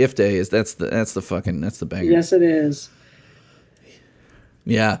 but If Day is that's the banger. Yes, it is.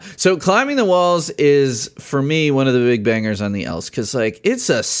 Yeah. So Climbing the Walls is for me one of the big bangers on the Else, because like it's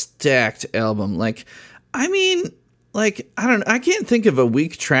a stacked album. Like, I mean, like I can't think of a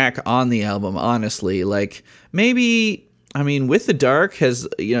weak track on the album, honestly. Like maybe, I mean, With the Dark has,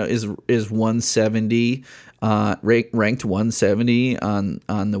 you know, is 170. Ranked 170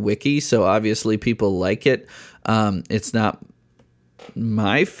 on the wiki, so obviously people like it. It's not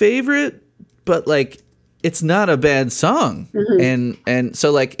my favorite, but like it's not a bad song. And so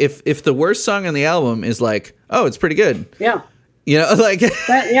like if the worst song on the album is like, oh, it's pretty good. Yeah. You know, like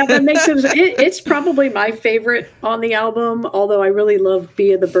that makes it. It's probably my favorite on the album, although I really love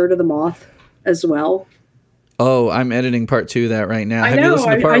Be the Bird of the Moth as well. Oh, I'm editing part 2 of that right now. I Have know. you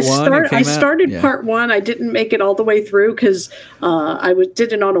listened to part 1? I started part 1. I didn't make it all the way through because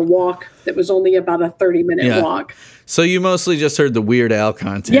did it on a walk that was only about a 30-minute walk. So you mostly just heard the Weird Al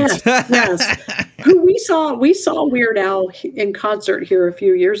content. Yes. Who we saw Weird Al in concert here a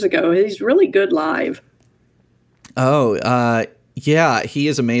few years ago. He's really good live. Oh, yeah, he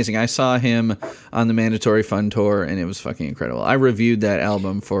is amazing. I saw him on the Mandatory Fun Tour, and it was fucking incredible. I reviewed that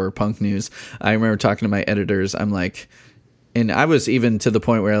album for Punk News. I remember talking to my editors. I'm like, and I was even to the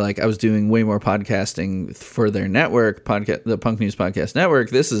point where like I was doing way more podcasting for their network, the Punk News Podcast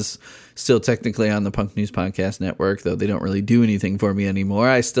Network. This is still technically on the Punk News Podcast Network, though they don't really do anything for me anymore.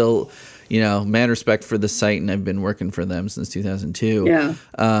 I still, mad respect for the site, and I've been working for them since 2002.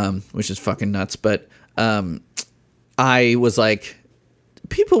 Yeah. Which is fucking nuts. But I was like,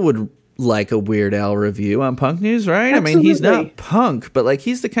 people would like a Weird Al review on Punk News, right? Absolutely. I mean, he's not punk, but like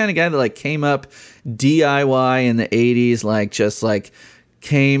he's the kind of guy that like came up DIY in the 80s, like just like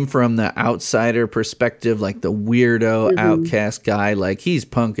came from the outsider perspective, like the weirdo outcast guy. Like he's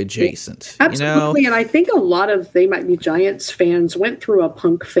punk adjacent. Absolutely. And I think a lot of They Might Be Giants fans went through a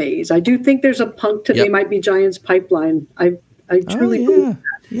punk phase. I do think there's a punk to They Might Be Giants pipeline. I truly believe that.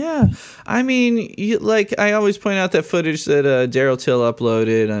 Yeah. I mean, I always point out that footage that Daryl Till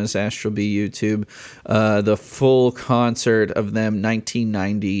uploaded on his Astral B YouTube, the full concert of them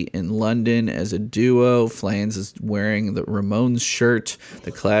 1990 in London as a duo. Flans is wearing the Ramones shirt,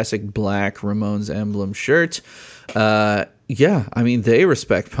 the classic black Ramones emblem shirt. Yeah, I mean, they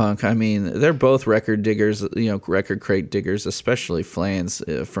respect punk. I mean, they're both record diggers, record crate diggers, especially Flans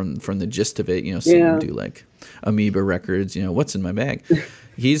from the gist of it, seeing him do like Amoeba Records, what's in my bag.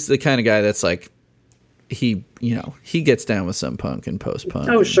 He's the kind of guy that's like, he gets down with some punk and post-punk.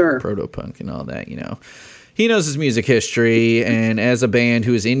 Oh, sure. Proto-punk and all that, He knows his music history, and as a band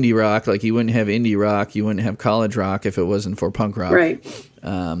who is indie rock, like you wouldn't have indie rock, you wouldn't have college rock if it wasn't for punk rock. Right.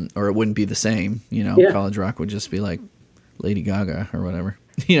 Or it wouldn't be the same, College rock would just be like Lady Gaga or whatever.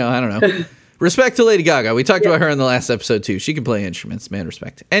 I don't know. Respect to Lady Gaga. We talked about her in the last episode too. She can play instruments, man,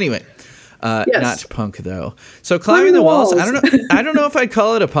 respect. Anyway. Not punk though. So Climbing the Walls, I don't know if I'd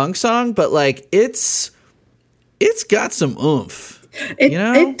call it a punk song, but like it's got some oomph.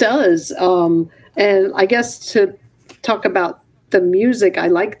 It does. And I guess to talk about the music, I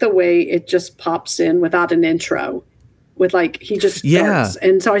like the way it just pops in without an intro. With like he just starts.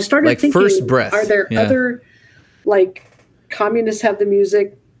 And so I started like thinking, first breath. Are there other like communists have the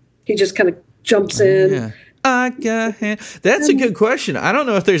music? He just kind of jumps in. Yeah. That's a good question. I don't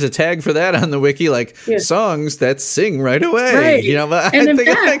know if there's a tag for that on the wiki, like songs that sing right away. Right. But and in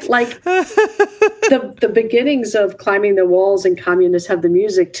fact, the beginnings of Climbing the Walls and Communists Have the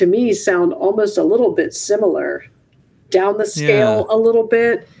Music to me sound almost a little bit similar, down the scale a little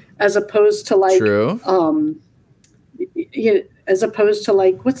bit, as opposed to like as opposed to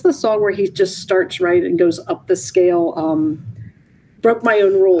like what's the song where he just starts right and goes up the scale? Broke My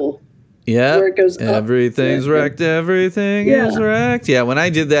Own Rule. Yeah, where it goes everything's wrecked. Everything is wrecked. Yeah, when I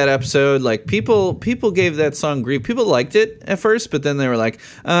did that episode, like people gave that song grief. People liked it at first, but then they were like,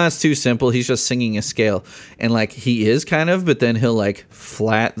 "It's too simple. He's just singing a scale." And like he is kind of, but then he'll like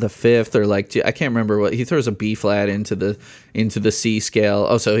flat the fifth or like I can't remember what he throws a B flat into the C scale.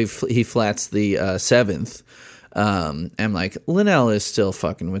 Oh, so he flats the seventh. I'm like, Linnell is still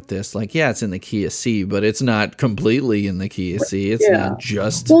fucking with this. Like, yeah, it's in the key of C, but it's not completely in the key of C. It's not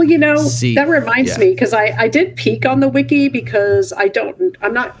just C. That reminds me, because I did peek on the wiki because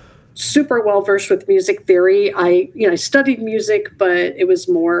I'm not super well versed with music theory. I studied music, but it was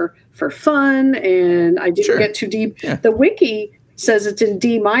more for fun and I didn't get too deep. Yeah. The wiki says it's in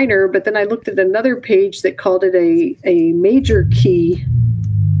D minor, but then I looked at another page that called it a major key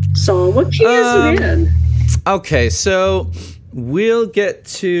song. What key is it in? Okay, so we'll get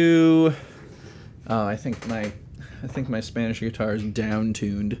to. Oh, I think my Spanish guitar is down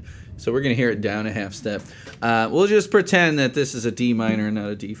tuned, so we're gonna hear it down a half step. We'll just pretend that this is a D minor, not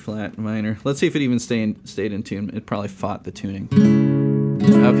a D flat minor. Let's see if it even stayed in tune. It probably fought the tuning.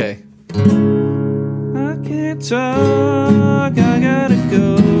 Okay. I can't talk. I gotta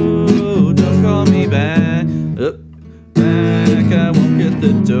go. Don't call me back. Back. I won't get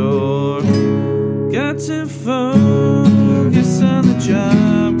the door. Got to focus on the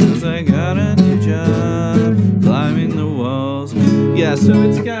job, 'cause I got a new job, climbing the walls. Yeah, so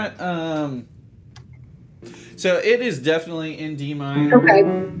it's got, so it is definitely in D minor,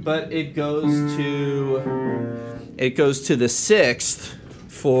 but it goes to the sixth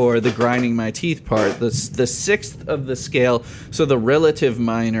for the grinding my teeth part, the sixth of the scale, so the relative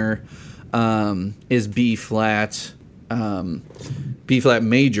minor is B flat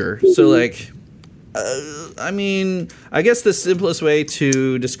major, so like, I mean, I guess the simplest way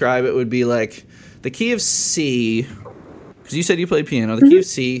to describe it would be like the key of C, because you said you play piano. The key of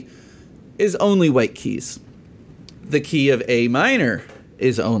C is only white keys. The key of A minor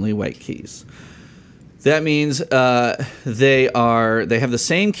is only white keys. That means they have the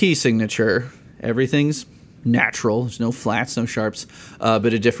same key signature. Everything's natural. There's no flats, no sharps, but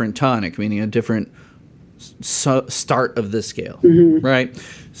a different tonic, meaning a different start of the scale, right?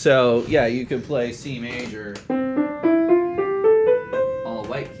 So, yeah, you could play C major, all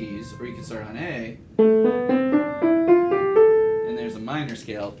white keys, or you could start on A, and there's a minor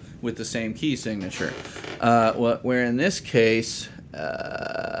scale with the same key signature. Where in this case,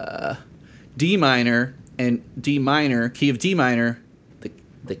 D minor and D minor, key of D minor,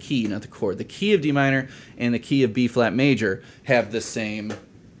 the key, not the chord, the key of D minor and the key of B flat major have the same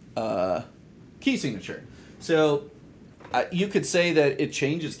key signature. So you could say that it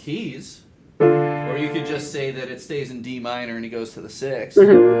changes keys, or you could just say that it stays in D minor and it goes to the sixth, which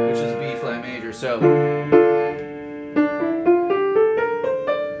is B flat major. So,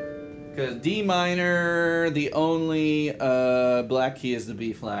 because D minor, the only black key is the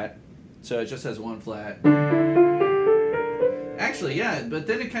B flat, so it just has one flat. Actually, yeah, but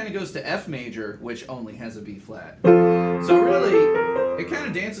then it kind of goes to F major, which only has a B flat. So really, it kind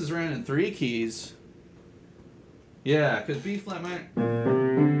of dances around in three keys. Yeah, because B flat minor.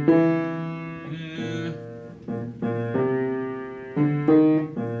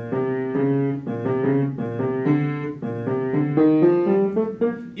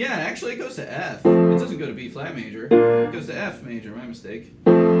 Yeah, actually it goes to F. It doesn't go to B flat major. It goes to F major, my mistake.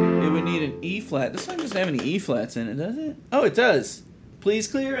 It would need an E flat. This song doesn't have any E flats in it, does it? Oh, it does. Please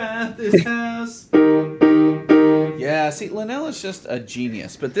clear out this house. Yeah, see, Linnell is just a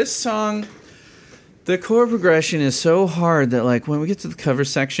genius. But this song, the chord progression is so hard that, like, when we get to the cover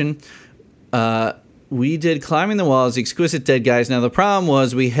section, we did Climbing the Walls, The Exquisite Dead Guys. Now, the problem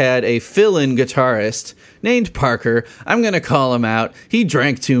was we had a fill-in guitarist named Parker. I'm going to call him out. He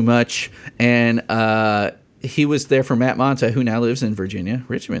drank too much, and he was there for Matt Monta, who now lives in Virginia,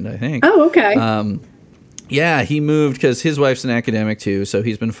 Richmond, I think. Oh, okay. Yeah, he moved because his wife's an academic too, so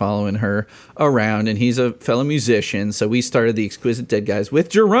he's been following her around, and he's a fellow musician. So we started the Exquisite Dead Guys with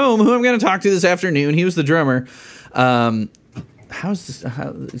Jerome, who I'm going to talk to this afternoon. He was the drummer. How's this?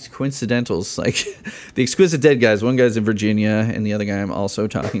 These coincidentals? Like the Exquisite Dead Guys. One guy's in Virginia, and the other guy I'm also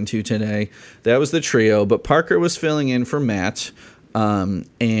talking to today. That was the trio, but Parker was filling in for Matt,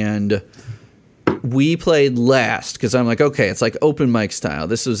 and we played last because I'm like, okay, it's like open mic style.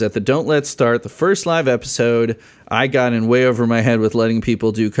 This was at the Don't Let's Start, the first live episode. I got in way over my head with letting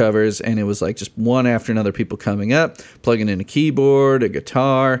people do covers, and it was like just one after another, people coming up, plugging in a keyboard, a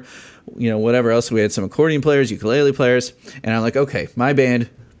guitar, whatever else. We had some accordion players, ukulele players, and I'm like, okay, my band,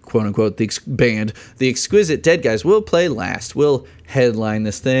 quote unquote, the Exquisite Dead Guys, will play last. We'll headline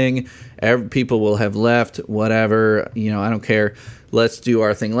this thing. People will have left, whatever, I don't care. Let's do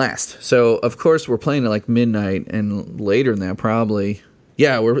our thing last. So, of course, we're playing at like midnight and later than that probably.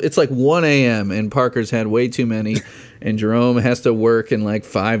 Yeah, it's like 1 a.m. and Parker's had way too many, and Jerome has to work in like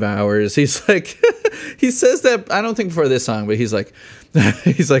 5 hours. He's like, he says that, I don't think before this song, but he's like,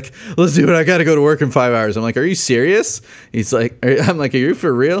 let's do it. I got to go to work in 5 hours. I'm like, are you serious? He's like, I'm like, are you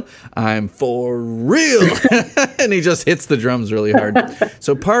for real? I'm for real. And he just hits the drums really hard.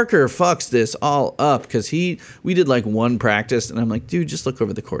 So Parker fucks this all up because we did like one practice, and I'm like, dude, just look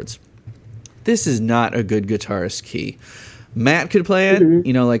over the chords. This is not a good guitarist key. Matt could play it,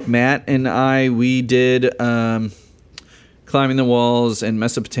 like Matt and I, we did Climbing the Walls and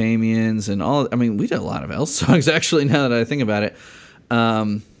Mesopotamians and all. I mean, we did a lot of Elf songs, actually, now that I think about it.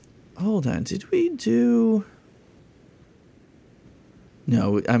 Hold on, did we do...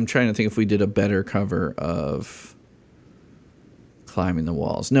 No, I'm trying to think if we did a better cover of Climbing the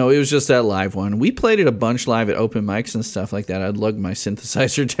Walls. No, it was just that live one. We played it a bunch live at open mics and stuff like that. I'd lug my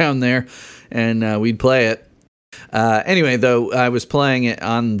synthesizer down there, and we'd play it. Anyway, though, I was playing it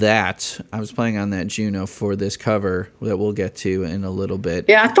on that. I was playing on that Juno for this cover that we'll get to in a little bit.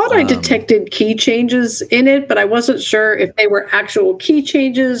 Yeah, I thought I detected key changes in it, but I wasn't sure if they were actual key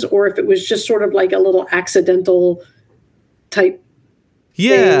changes or if it was just sort of like a little accidental type.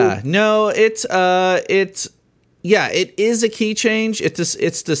 Yeah, thing. No, it is a key change.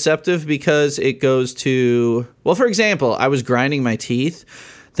 It's deceptive because it goes to, well, for example, I was grinding my teeth.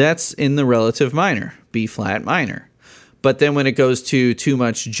 That's in the relative minor, B flat minor. But then when it goes to too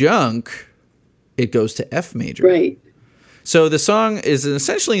much junk, it goes to F major. Right. So the song is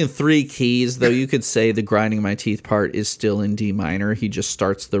essentially in three keys, though you could say the grinding my teeth part is still in D minor. He just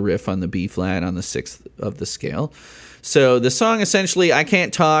starts the riff on the B flat on the sixth of the scale. So the song essentially, I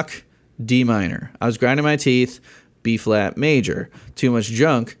Can't Talk, D minor. I was grinding my teeth, B flat major. Too much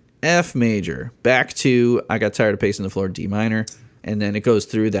junk, F major. Back to I got tired of pacing the floor, D minor. And then it goes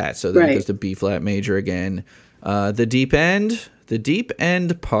through that. So then it goes to B flat major again. The deep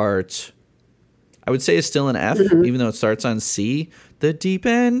end part, I would say is still an F, even though it starts on C. The deep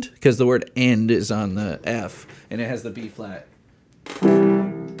end, because the word end is on the F, and it has the B flat.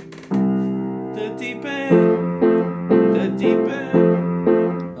 The deep end. The deep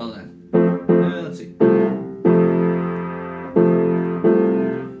end. Hold on. Let's see.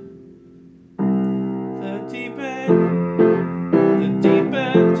 The deep end. The deep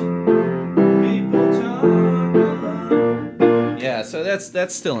end. People talk a lot. Yeah, so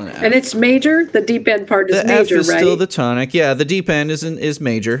that's still an F. And it's major. The deep end part is the major, F is right? still the tonic. Yeah, the deep end is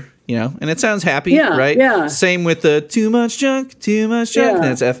major. And it sounds happy, right? Yeah. Same with the too much junk. Yeah.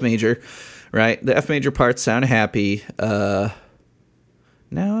 That's F major, right? The F major parts sound happy. Now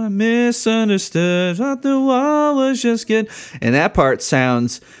I misunderstood. Thought the wall was just good, and that part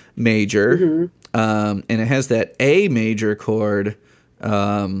sounds major. And it has that A major chord,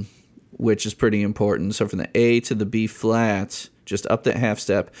 which is pretty important. So from the A to the B flat, just up that half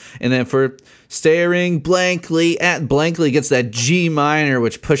step. And then for staring blankly at blankly gets that G minor,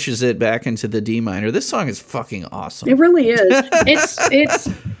 which pushes it back into the D minor. This song is fucking awesome. It really is. It's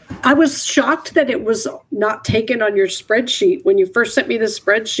I was shocked that it was not taken on your spreadsheet. When you first sent me the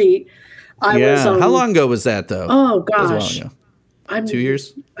spreadsheet, I was How long ago was that though? Oh That was a gosh. while ago. 2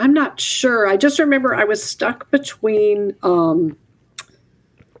 years? I'm not sure. I just remember I was stuck between Climbing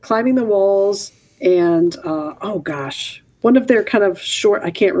the Walls and one of their kind of short, I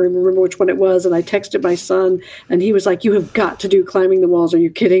can't remember which one it was, and I texted my son, and he was like, "You have got to do Climbing the Walls. Are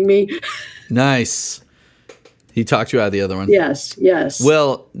you kidding me?" Nice. He talked you out of the other one. Yes.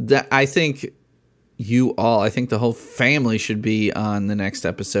 Well, I think I think the whole family should be on the next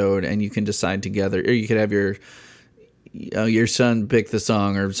episode, and you can decide together, or you could have your son pick the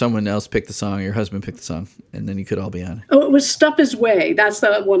song, or someone else pick the song, or your husband pick the song, and then you could all be on it. Oh, it was Stuff Is Way. That's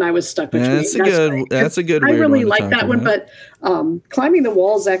the one I was stuck between. That's a good I weird really one to like talk that one, about. but Climbing the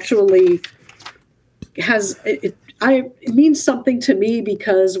Walls actually has it means something to me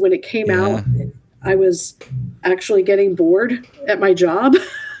because when it came out, I was actually getting bored at my job.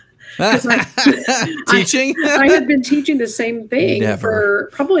 Teaching? I had been teaching the same thing for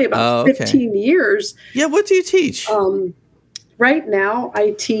probably about 15 years. Yeah, what do you teach? Right now,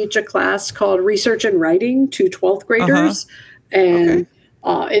 I teach a class called Research and Writing to 12th graders. And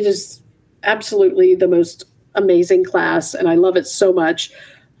it is absolutely the most amazing class, and I love it so much.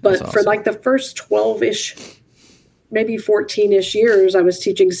 But for like the first 12-ish, maybe 14-ish years, I was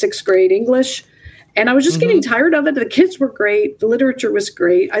teaching 6th grade English. And I was just getting tired of it. The kids were great. The literature was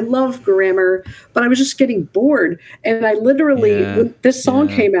great. I love grammar, but I was just getting bored. And I literally, when this song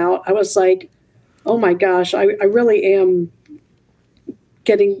came out, I was like, oh my gosh, I really am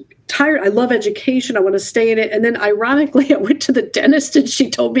getting tired. I love education. I want to stay in it. And then ironically, I went to the dentist and she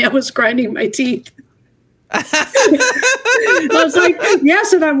told me I was grinding my teeth. I was like,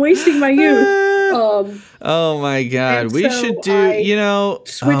 yes, and I'm wasting my youth. Oh my God. We should do,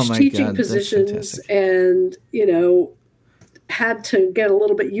 switch teaching positions and, had to get a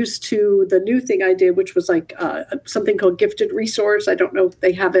little bit used to the new thing I did, which was like something called Gifted Resource. I don't know if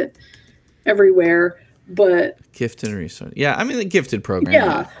they have it everywhere, but Gifted Resource. Yeah. I mean, the Gifted program.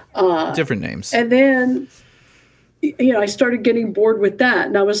 Yeah. Different names. And then, I started getting bored with that.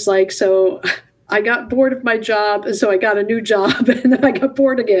 And I was like, so I got bored of my job. And so I got a new job and then I got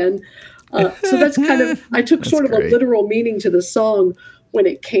bored again. So that's kind of, I took sort of a literal meaning to the song when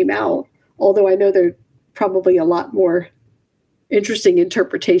it came out, although I know there are probably a lot more interesting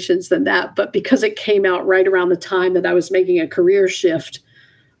interpretations than that. But because it came out right around the time that I was making a career shift,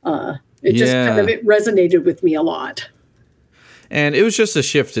 it just kind of, it resonated with me a lot. And it was just a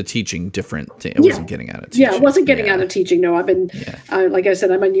shift to teaching different. It wasn't getting out of teaching. Yeah, it wasn't getting out of teaching. No, I've been, like I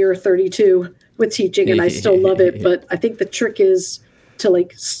said, I'm on year 32 with teaching and I still love it. But I think the trick is to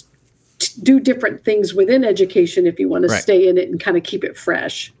do different things within education if you want to stay in it and kind of keep it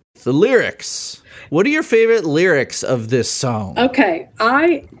fresh. The lyrics. What are your favorite lyrics of this song? Okay.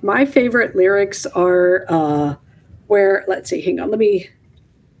 My favorite lyrics are where, let's see, hang on. Let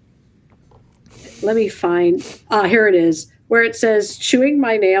me find, here it is, where it says, chewing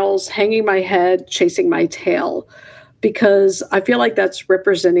my nails, hanging my head, chasing my tail. Because I feel like that's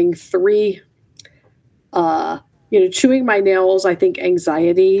representing three, chewing my nails, I think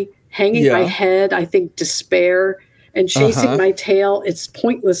anxiety, hanging my head, I think despair, and chasing my tail, it's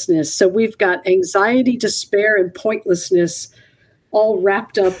pointlessness. So we've got anxiety, despair, and pointlessness all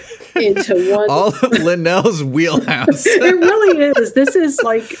wrapped up into one. All of Linnell's wheelhouse. It really is. This is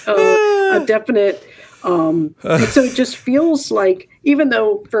like a definite. And so it just feels like, even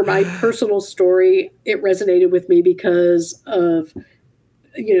though for my personal story, it resonated with me because of,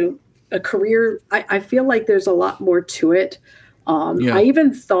 a career, I feel like there's a lot more to it. I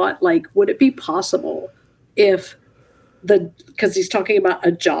even thought, like, would it be possible if because he's talking about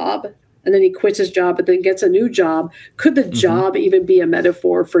a job and then he quits his job but then gets a new job. Could the job even be a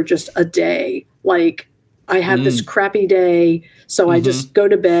metaphor for just a day? Like, I have this crappy day, so I just go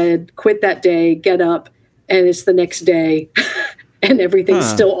to bed, quit that day, get up, and it's the next day and everything's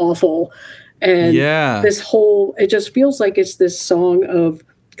still awful. And it just feels like it's this song of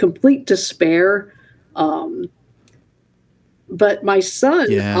complete despair. But my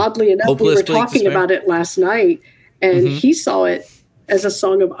son, oddly enough, we were talking about it last night, and he saw it as a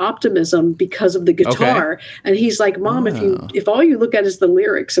song of optimism because of the guitar. Okay. And he's like, Mom, if all you look at is the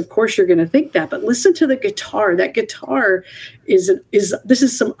lyrics, of course you're going to think that, but listen to the guitar. That guitar is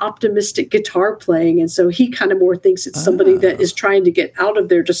some optimistic guitar playing. And so he kind of more thinks it's somebody that is trying to get out of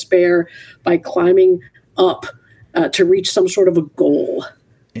their despair by climbing up to reach some sort of a goal.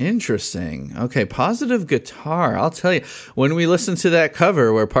 Interesting. Okay, positive guitar. I'll tell you, when we listen to that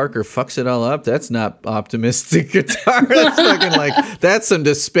cover where Parker fucks it all up, that's not optimistic guitar. That's fucking that's some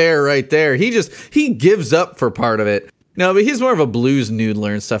despair right there. He gives up for part of it. No, but he's more of a blues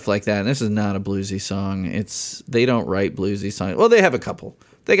noodler and stuff like that. And this is not a bluesy song. They don't write bluesy songs. Well, they have a couple.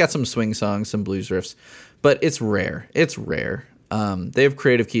 They got some swing songs, some blues riffs, but it's rare. It's rare. They have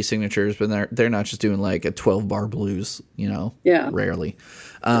creative key signatures, but they're not just doing like a 12-bar blues, rarely.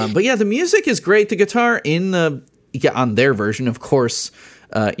 But yeah, the music is great. The guitar on their version, of course,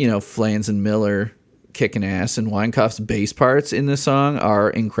 Flans and Miller kicking ass, and Weinkauf's bass parts in this song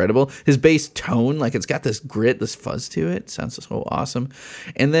are incredible. His bass tone, like, it's got this grit, this fuzz to it. Sounds so awesome.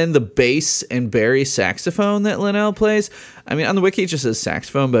 And then the bass and Barry saxophone that Linnell plays. I mean, on the wiki it just says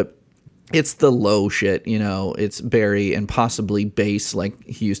saxophone, but it's the low shit, it's Barry and possibly bass, like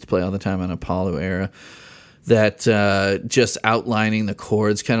he used to play all the time on Apollo era, that just outlining the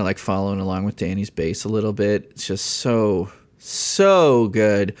chords, kind of like following along with Danny's bass a little bit. It's just so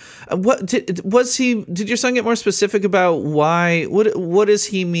good. Did your son get more specific about why? What does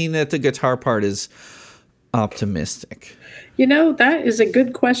he mean that the guitar part is optimistic? That is a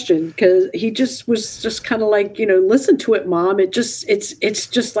good question, because he was just kind of like, listen to it, Mom. It's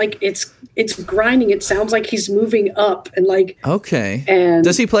just like it's grinding. It sounds like he's moving up and like. Okay. And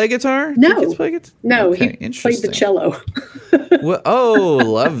does he play guitar? No. No, okay, he played the cello.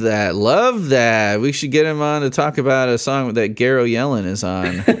 Love that. Love that. We should get him on to talk about a song that Garo Yellen is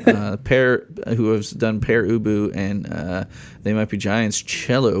on. Pair who has done Pair Ubu and They Might Be Giants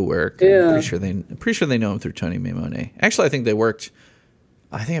cello work. Yeah. I'm pretty sure they know him through Tony Maimone. Actually, I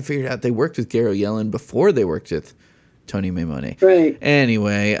figured out they worked with Garo Yellen before they worked with Tony Maimone. Right.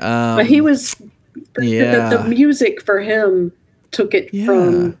 Anyway. But he was, the music for him took it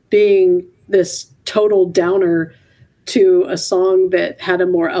from being this total downer to a song that had a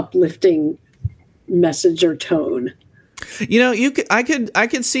more uplifting message or tone. I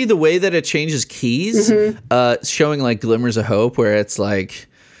could see the way that it changes keys, showing like glimmers of hope, where it's like,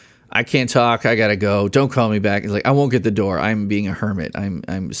 I can't talk, I gotta go, don't call me back. It's like, I won't get the door, I'm being a hermit,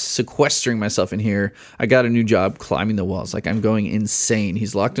 I'm sequestering myself in here, I got a new job climbing the walls, like I'm going insane.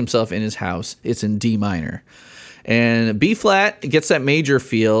 He's locked himself in his house. It's in D minor. And B flat gets that major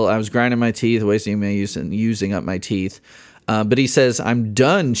feel. I was grinding my teeth, wasting my use and using up my teeth. But he says, I'm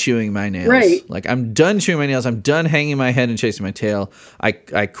done chewing my nails. Right. Like, I'm done chewing my nails. I'm done hanging my head and chasing my tail. I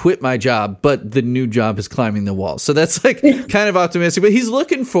quit my job, but the new job is climbing the walls. So that's like kind of optimistic. But he's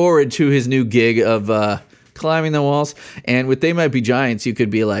looking forward to his new gig of climbing the walls. And with They Might Be Giants, you could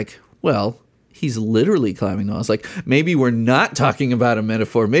be like, well, he's literally climbing the walls. Like, maybe we're not talking about a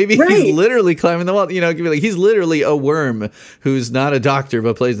metaphor. Maybe he's literally climbing the wall. It could be like, he's literally a worm who's not a doctor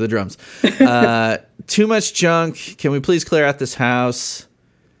but plays the drums. Too much junk. Can we please clear out this house?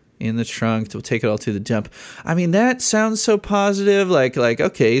 In the trunk. We'll take it all to the dump. I mean, that sounds so positive. Like,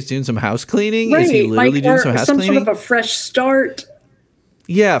 okay, he's doing some house cleaning. Right. Is he literally doing some house cleaning? Some sort of a fresh start.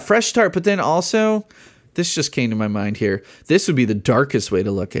 Yeah, fresh start. But then also, this just came to my mind here. This would be the darkest way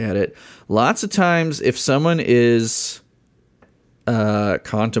to look at it. Lots of times, if someone is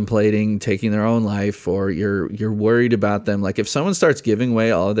contemplating taking their own life, or you're worried about them, like if someone starts giving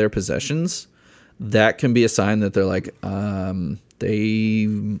away all of their possessions, that can be a sign that they're like, they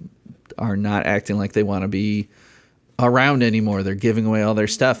are not acting like they want to be around anymore. They're giving away all their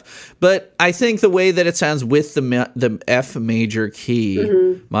stuff. But I think the way that it sounds with the F major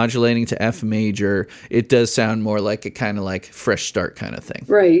key, modulating to F major, it does sound more like a kind of like fresh start kind of thing.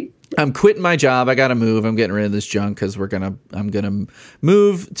 Right. I'm quitting my job. I got to move. I'm getting rid of this junk because I'm gonna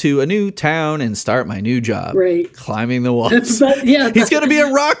move to a new town and start my new job. Right. Climbing the walls. But, yeah, He's gonna be a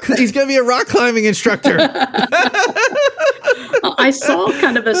rock climbing instructor. I saw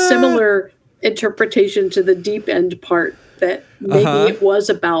kind of a similar interpretation to the deep end part, that maybe it was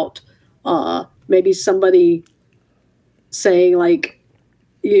about maybe somebody saying like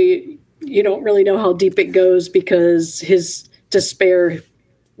you don't really know how deep it goes because his despair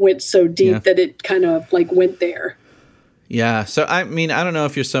went so deep that it kind of like went there. Yeah. So, I mean, I don't know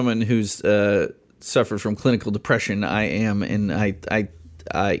if you're someone who's suffered from clinical depression. I am. And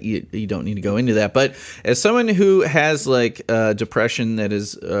you don't need to go into that. But as someone who has like depression that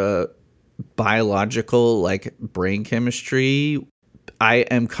is biological, like brain chemistry, I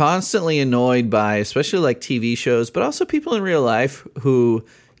am constantly annoyed by, especially like TV shows, but also people in real life who,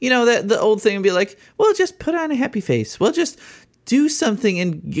 that the old thing would be like, well, just put on a happy face. Well, just do something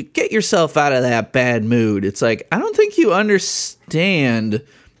and get yourself out of that bad mood. It's like, I don't think you understand.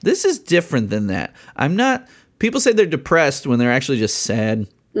 This is different than that. People say they're depressed when they're actually just sad.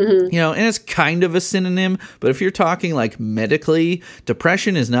 And it's kind of a synonym. But if you're talking like medically,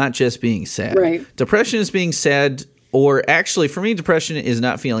 depression is not just being sad. Right. Depression is being sad, or actually for me, depression is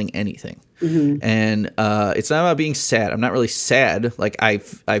not feeling anything. And it's not about being sad. I'm not really sad. Like I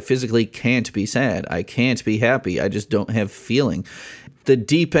physically can't be sad. I can't be happy. I just don't have feeling. The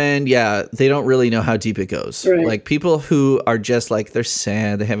deep end, they don't really know how deep it goes. Right. Like people who are just like, they're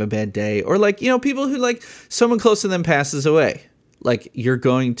sad, they have a bad day, or like, people who like someone close to them passes away. Like you're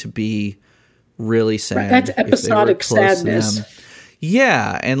going to be really sad. Right. That's episodic sadness.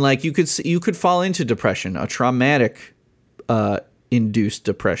 Yeah, and like you could fall into depression, a traumatic induced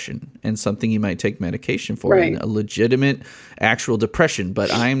depression, and something you might take medication for, right. and a legitimate actual depression.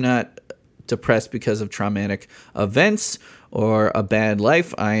 But I'm not depressed because of traumatic events or a bad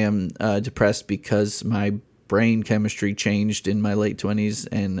life. I am depressed because my brain chemistry changed in my late 20s,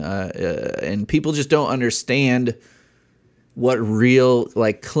 and people just don't understand what real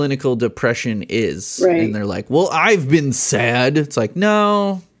like clinical depression is. Right. And they're like, well, I've been sad. It's like,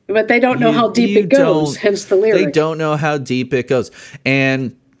 no. But they don't know how deep it goes, hence the lyric. They don't know how deep it goes.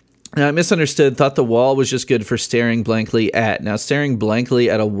 And I misunderstood, thought the wall was just good for staring blankly at. Now, staring blankly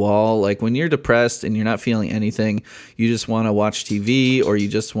at a wall, like when you're depressed and you're not feeling anything, you just want to watch TV or you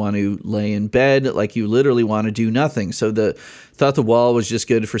just want to lay in bed, like you literally want to do nothing. So thought the wall was just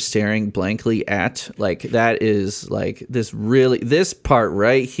good for staring blankly at. Like that is like this part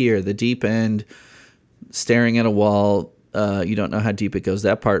right here, the deep end, staring at a wall. You don't know how deep it goes.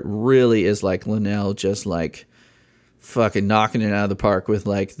 That part really is like Linnell just like fucking knocking it out of the park with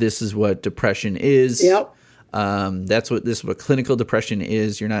like, this is what depression is. Yep. This is what clinical depression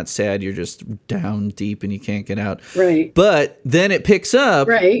is. You're not sad. You're just down deep and you can't get out. Right. But then it picks up.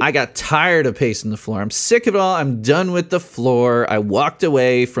 Right. I got tired of pacing the floor. I'm sick of it all. I'm done with the floor. I walked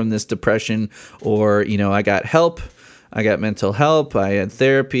away from this depression, or, I got help. I got mental help. I had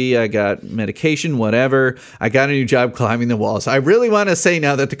therapy. I got medication, whatever. I got a new job climbing the walls. I really want to say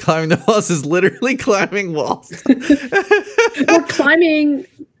now that the climbing the walls is literally climbing walls. Or climbing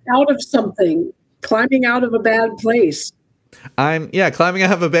out of something, climbing out of a bad place. Climbing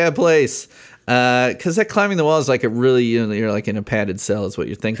out of a bad place. Because that climbing the wall is like a really, you're like in a padded cell is what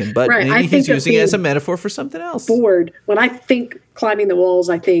you're thinking. But right. maybe he's using it as a metaphor for something else. Bored. When I think climbing the walls,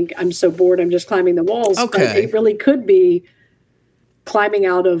 I think I'm so bored, I'm just climbing the walls. Okay. But it really could be climbing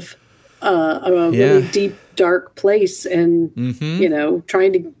out of a really deep, dark place and,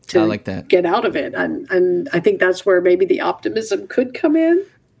 trying to I like that. get out of it. And I think that's where maybe the optimism could come in.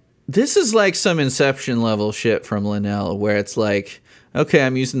 This is like some Inception level shit from Linnell, where it's like, okay,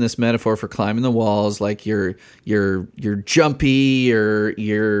 I'm using this metaphor for climbing the walls, like you're jumpy, or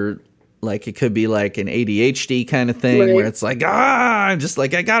you're like, it could be like an ADHD kind of thing, right, where it's like, I'm just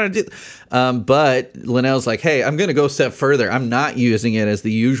like, I gotta do. But Linnell's like, hey, I'm gonna go a step further. I'm not using it as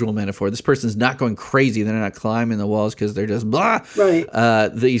the usual metaphor. This person's not going crazy. They're not climbing the walls because they're just blah.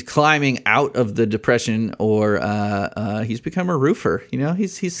 Right. He's climbing out of the depression, or he's become a roofer.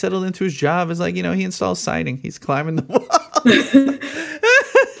 He's settled into his job as like, he installs siding. He's climbing the wall.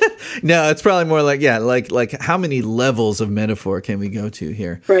 No, it's probably more like, like how many levels of metaphor can we go to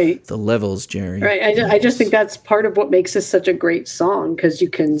here? Right. The levels, Jerry. Right. I just think that's part of what makes this such a great song, because you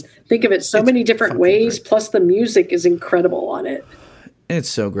can think of it so many different ways. Great. Plus the music is incredible on it. It's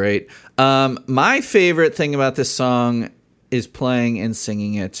so great. My favorite thing about this song is playing and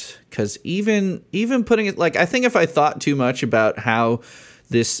singing it, because even putting it, like, I think if I thought too much about how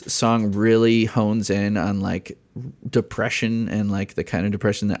this song really hones in on like depression and like the kind of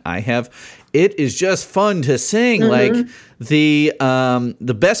depression that I have, it is just fun to sing. Like the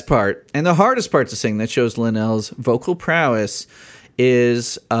best part and the hardest part to sing that shows Linnell's vocal prowess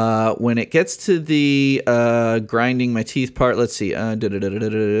is when it gets to the grinding my teeth part. Let's see.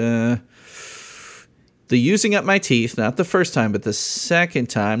 The using up my teeth, not the first time, but the second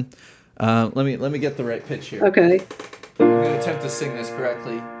time. Let me get the right pitch here. Okay. I'm going to attempt to sing this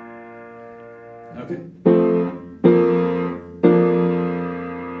correctly. Okay.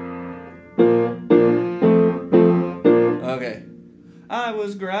 Okay. I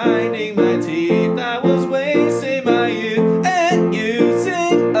was grinding my teeth, I was wasting my youth, and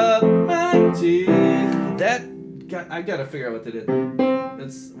using up my teeth. I gotta figure out what that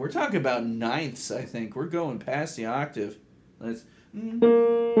is. We're talking about ninths, I think. We're going past the octave. Let's. I'm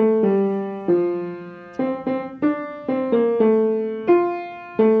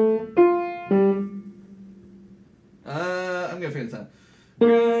gonna figure this out.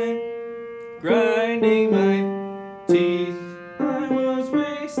 Grinding my teeth, I was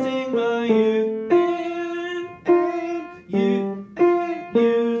wasting my youth, and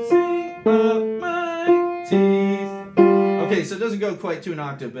using up my teeth. Okay, so it doesn't go quite to an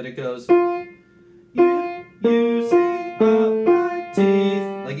octave, but it goes using up my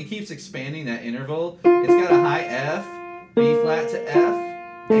teeth. Like, it keeps expanding that interval. It's got a high F, B flat to F,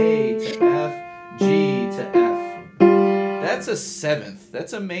 A to F, G to F. That's a seventh.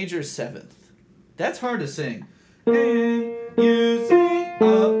 That's a major seventh. That's hard to sing. And using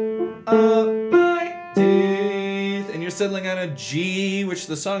up my teeth. And you're settling on a G, which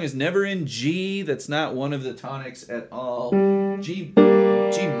the song is never in G. That's not one of the tonics at all. G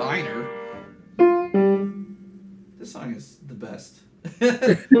minor. This song is the best. I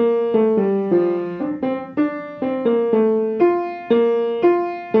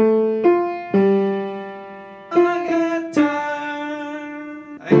got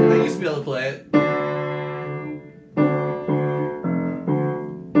time. I used to be able to play it.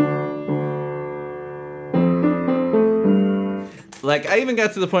 Like, I even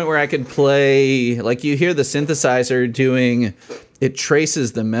got to the point where I could play, like, you hear the synthesizer doing, it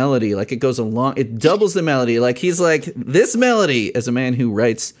traces the melody, like, it goes along, it doubles the melody. Like, he's like, this melody, as a man who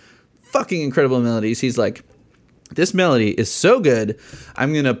writes fucking incredible melodies, he's like, this melody is so good,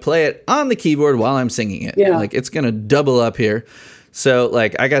 I'm going to play it on the keyboard while I'm singing it. Yeah. Like, it's going to double up here. So,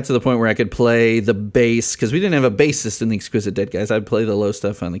 like, I got to the point where I could play the bass, because we didn't have a bassist in the Exquisite Dead Guys. I'd play the low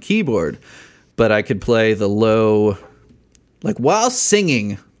stuff on the keyboard, but I could play the low, like, while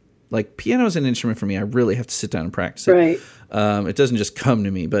singing. Like, piano is an instrument for me. I really have to sit down and practice it. Right. It doesn't just come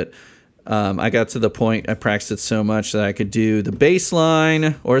to me, but I got to the point, I practiced it so much that I could do the bass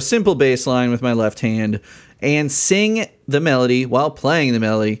line or a simple bass line with my left hand and sing the melody while playing the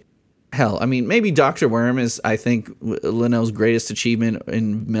melody. Hell, I mean, maybe Dr. Worm is, I think, Linnell's greatest achievement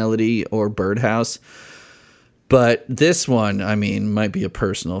in melody, or Birdhouse. But this one, I mean, might be a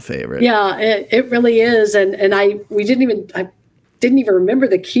personal favorite. Yeah, it really is. And I didn't even remember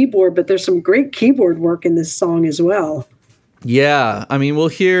the keyboard, but there's some great keyboard work in this song as well. Yeah, I mean, we'll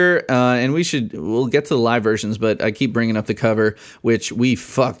hear, and we'll get to the live versions, but I keep bringing up the cover, which we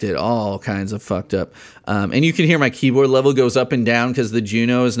fucked it all kinds of fucked up. And you can hear my keyboard level goes up and down because the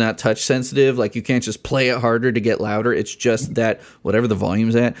Juno is not touch sensitive. Like, you can't just play it harder to get louder. It's just that whatever the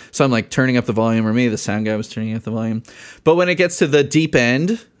volume's at. So I'm like turning up the volume, or maybe the sound guy was turning up the volume. But when it gets to the deep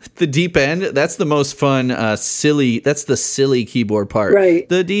end, that's the most fun, silly, that's the silly keyboard part. Right.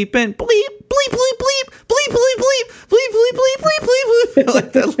 The deep end, bleep, bleep, bleep, bleep, bleep, bleep, bleep, bleep, bleep, bleep, bleep, bleep, bleep.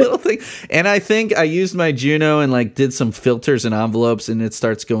 Like that little thing. And I think I used my Juno and like did some filters and envelopes, and it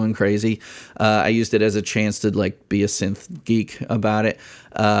starts going crazy. I used it as a chance to like be a synth geek about it.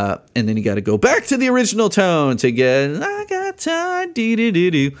 And then you got to go back to the original tone to get, I got time,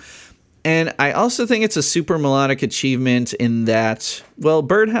 dee-doo-doo-doo. And I also think it's a super melodic achievement in that, well,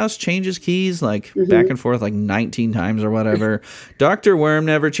 Birdhouse changes keys like back and forth like 19 times or whatever. Dr. Worm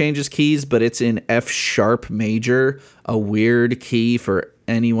never changes keys, but it's in F sharp major, a weird key for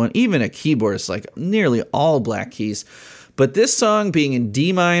anyone, even a keyboardist, like nearly all black keys. But this song being in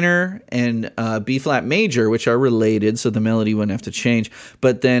D minor and B flat major, which are related, so the melody wouldn't have to change.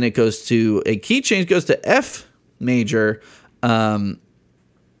 But then it goes to a key change, goes to F major.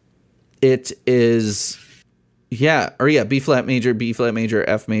 It is, B flat major,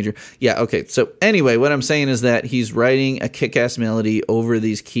 F major. Yeah, okay. So anyway, what I'm saying is that he's writing a kick-ass melody over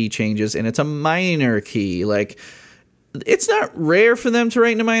these key changes, and it's a minor key. Like, it's not rare for them to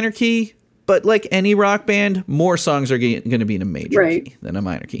write in a minor key, But like any rock band, more songs are going to be in a major key than a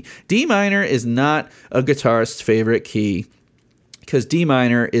minor key. D minor is not a guitarist's favorite key because D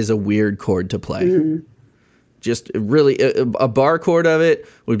minor is a weird chord to play. Mm-hmm. Just really, a bar chord of it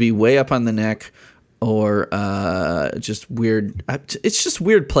would be way up on the neck, or just weird. It's just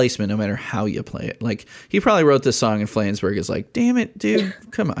weird placement no matter how you play it. Like, he probably wrote this song and Flansburgh is like, damn it, dude,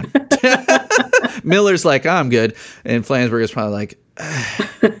 come on. Miller's like, I'm good. And Flansburgh is probably like,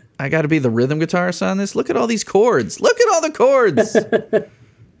 I got to be the rhythm guitarist on this. Look at all these chords. Look at all the chords.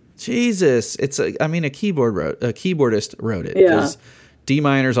 Jesus. A keyboardist wrote it. Because D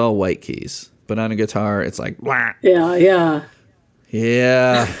minor's all white keys. But on a guitar, it's like, blah. Yeah.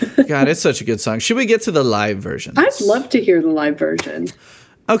 God, it's such a good song. Should we get to the live version? I'd love to hear the live version.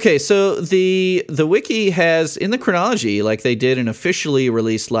 Okay, so the wiki has, in the chronology, like they did an officially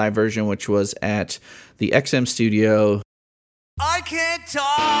released live version, which was at the XM Studio. I can't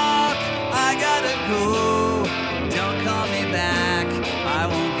talk, I gotta go. Don't call me back, I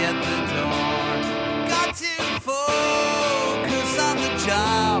won't get the door. Got to focus on the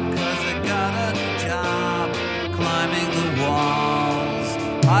job, 'cause I got a job climbing the walls.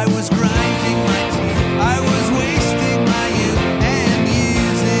 I was grinding my teeth, I was wasting my youth and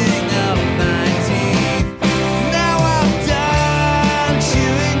using up my teeth. Now I'm done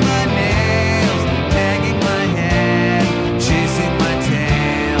chewing my nails, hanging my head, chasing my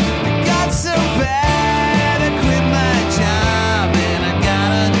tail. It got so bad I quit my job and I got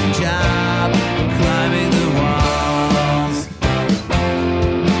a new job climbing the walls.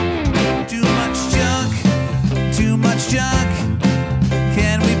 Too much junk.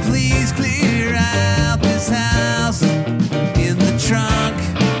 Can we please clear out this house? In the trunk,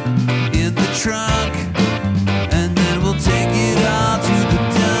 and then we'll take it all to the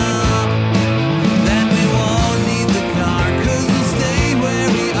dump. Then we won't need the car, 'cause we'll stay where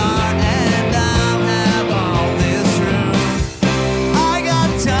we are, and I'll have all this room. I got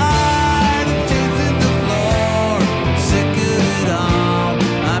tired of chasing the floor, sick of it all,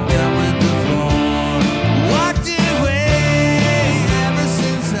 I'm done with the floor. Walked away ever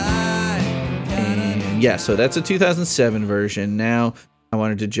since I And yeah, so that's a 2007 version. Now, I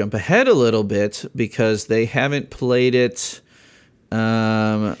wanted to jump ahead a little bit because they haven't played it. They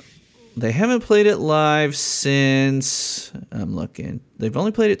haven't played it live since. I'm looking. They've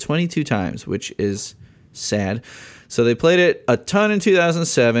only played it 22 times, which is sad. So they played it a ton in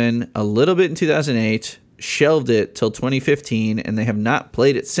 2007, a little bit in 2008, shelved it till 2015, and they have not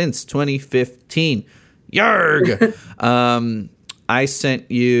played it since 2015. Yarg! I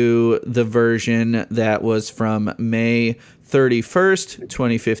sent you the version that was from May 31st,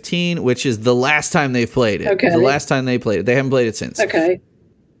 2015, which is the last time they've played it. Okay. The last time they played it. They haven't played it since. Okay.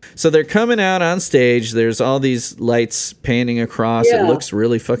 So they're coming out on stage. There's all these lights panning across. Yeah. It looks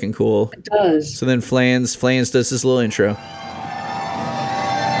really fucking cool. It does. So then Flans does this little intro.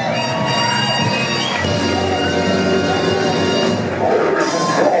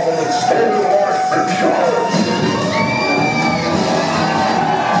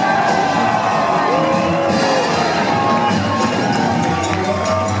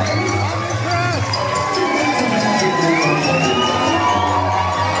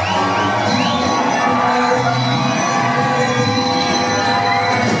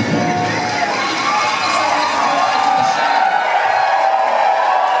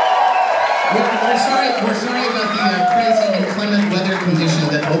 We're sorry about the crazy inclement weather condition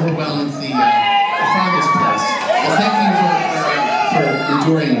that overwhelmed the Frogger's Press. Well, thank you for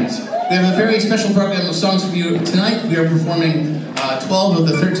enduring this. We have a very special program of songs for you tonight. We are performing 12 of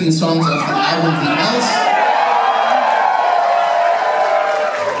the 13 songs off the album The Else.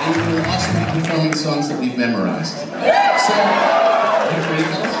 And we will also be performing songs that we've memorized. So, are you ready,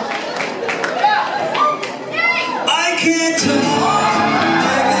 fellas? I can't talk.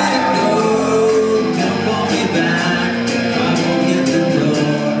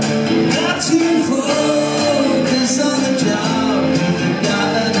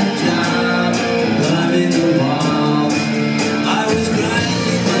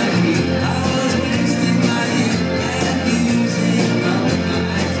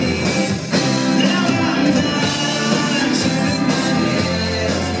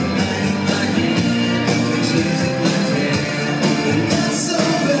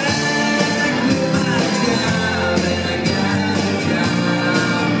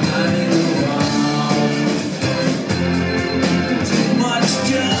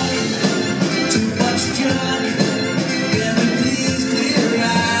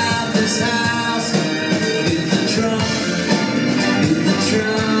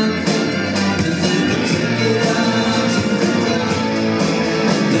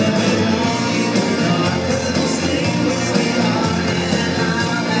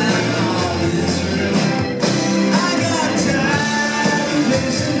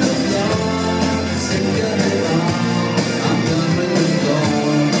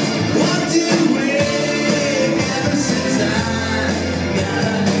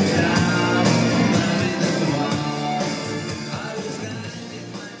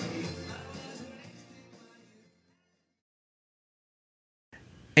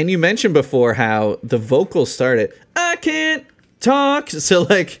 And you mentioned before how the vocals started, I can't talk. So,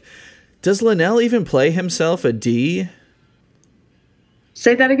 like, does Linnell even play himself a D?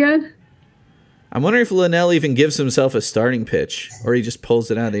 Say that again? I'm wondering if Linnell even gives himself a starting pitch, or he just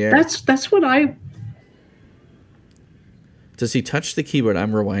pulls it out of the air. That's what I... Does he touch the keyboard?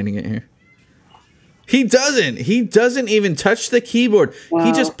 I'm rewinding it here. He doesn't. He doesn't even touch the keyboard. Wow.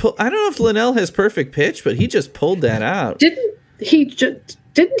 He just I don't know if Linnell has perfect pitch, but he just pulled that out.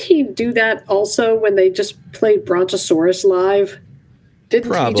 Didn't he do that also when they just played Brontosaurus live?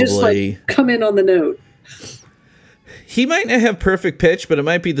 Didn't he just like come in on the note? He might not have perfect pitch, but it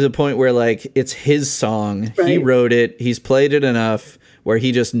might be to the point where like it's his song. Right. He wrote it. He's played it enough where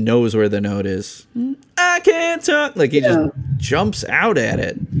he just knows where the note is. I can't talk. Like he just jumps out at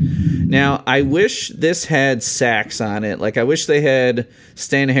it. Now, I wish this had sax on it. Like I wish they had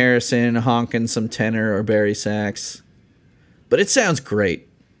Stan Harrison honking some tenor or bari sax. But it sounds great.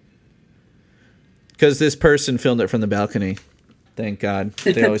 Because this person filmed it from the balcony. Thank God.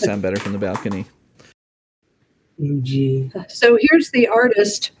 They always sound better from the balcony. So here's the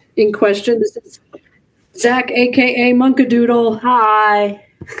artist in question. This is Zach, a.k.a. Monkadoodle. Hi.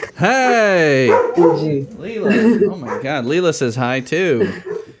 Hey. Leela. Oh, my God. Leela says hi, too.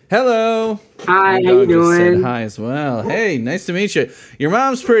 Hello. Hi, how you doing? Said hi as well. Hey, nice to meet you. Your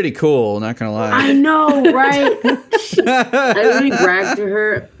mom's pretty cool, not going to lie. I know, right? I really bragged to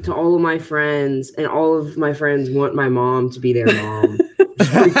her, to all of my friends, and all of my friends want my mom to be their mom. It's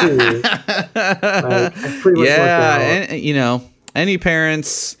pretty cool. Like, I pretty much and you know, any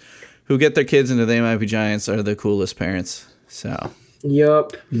parents who get their kids into They Might Be Giants are the coolest parents. So.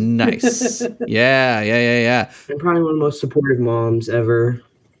 Yup. Nice. Yeah. I'm probably one of the most supportive moms ever.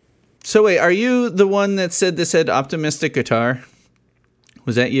 So wait, are you the one that said this had optimistic guitar?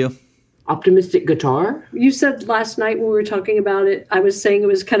 Was that you? Optimistic guitar? You said last night when we were talking about it, I was saying it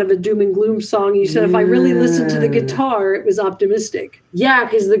was kind of a doom and gloom song. You said if I really listened to the guitar, it was optimistic. Yeah,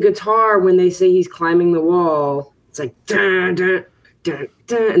 because the guitar, when they say he's climbing the wall, it's like, dun, dun, dun,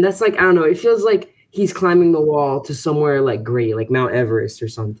 dun. And that's like, I don't know, it feels like he's climbing the wall to somewhere like great, like Mount Everest or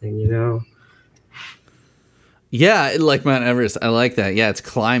something, you know? Yeah, like Mount Everest. I like that. Yeah, it's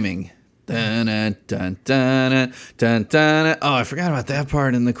climbing. Dun, dun, dun, dun, dun, dun. Oh, I forgot about that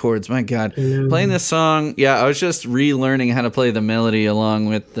part in the chords. My God. Playing this song, yeah, I was just relearning how to play the melody along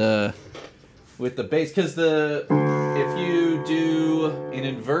with the bass. Because if you do an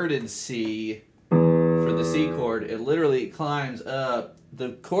inverted C for the C chord, it literally climbs up.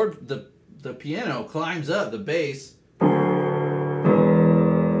 The chord, the piano climbs up the bass.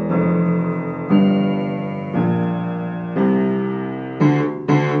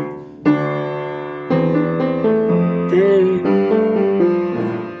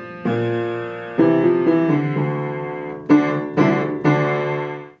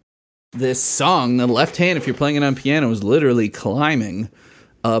 This song, the left hand, if you're playing it on piano, is literally climbing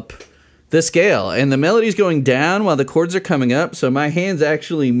up the scale. And the melody's going down while the chords are coming up. So my hands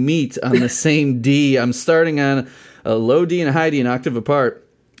actually meet on the same D. I'm starting on a low D and a high D, an octave apart.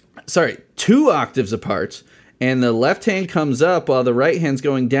 Sorry, 2 octaves apart. And the left hand comes up while the right hand's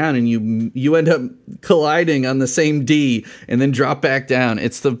going down. And you end up colliding on the same D and then drop back down.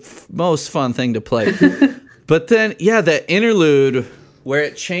 It's the most fun thing to play. But then, yeah, that interlude where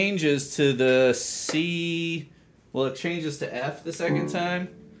it changes to the C, well, it changes to F the second time.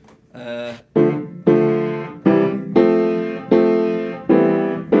 That's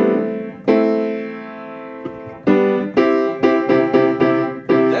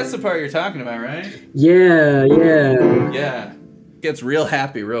the part you're talking about, right? Yeah. Yeah. Gets real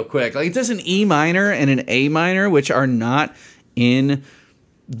happy real quick. Like, it does an E minor and an A minor, which are not in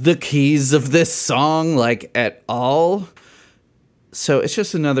the keys of this song, like, at all. So it's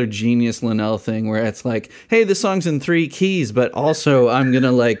just another genius Linnell thing where it's like, hey, this song's in 3 keys, but also I'm going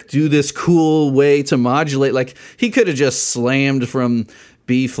to like do this cool way to modulate. Like he could have just slammed from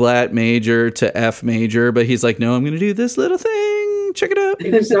B flat major to F major, but he's like, no, I'm going to do this little thing. Check it out.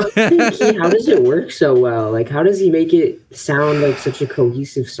 If it's not in key, how does it work so well? Like, how does he make it sound like such a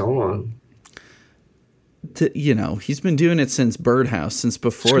cohesive song? You know, he's been doing it since Birdhouse, since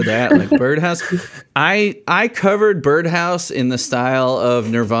before that. Like Birdhouse, I covered Birdhouse in the style of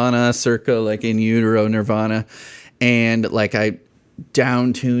Nirvana, circa like In Utero Nirvana, and like I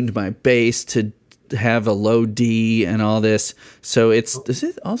down-tuned my bass to have a low D and all this. So does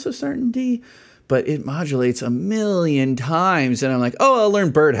it also start in D? But it modulates a million times, and I'm like, oh, I'll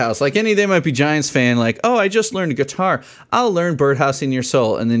learn Birdhouse. Like any They Might Be Giants fan, like, oh, I just learned guitar. I'll learn Birdhouse in Your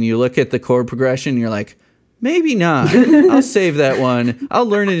Soul. And then you look at the chord progression, and you're like, Maybe not. I'll save that one. I'll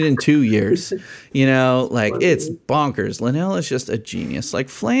learn it in 2 years. It's bonkers. Linnell is just a genius. Like,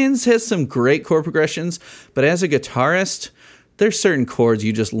 Flans has some great chord progressions, but as a guitarist, there's certain chords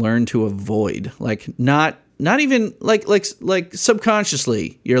you just learn to avoid. Like, not even like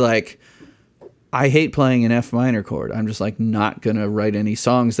subconsciously. You're like, I hate playing an F minor chord. I'm just like not going to write any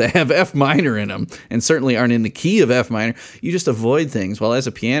songs that have F minor in them and certainly aren't in the key of F minor. You just avoid things. While as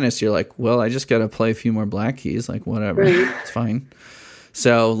a pianist, you're like, well, I just got to play a few more black keys. Like, whatever. Right. It's fine.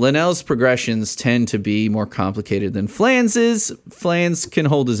 So Linnell's progressions tend to be more complicated than Flans's. Flans can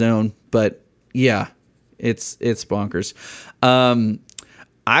hold his own, but yeah, it's bonkers. While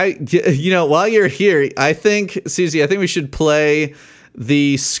you're here, I think, Suzy, we should play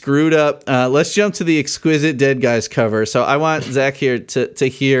the screwed up. Let's jump to the Exquisite Dead Guys cover. So I want Zach here to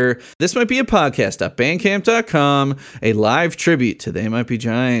hear. This might be a podcast.bandcamp.com, a live tribute to They Might Be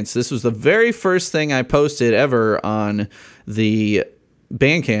Giants. This was the very first thing I posted ever on the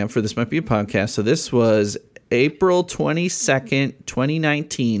Bandcamp for This Might Be a Podcast. So this was April 22nd,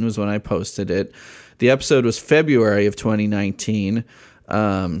 2019 was when I posted it. The episode was February of 2019.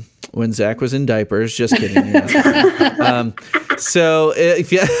 When Zach was in diapers, just kidding.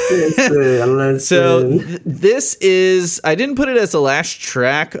 This is, I didn't put it as the last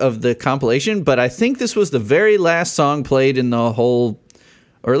track of the compilation, but I think this was the very last song played in the whole,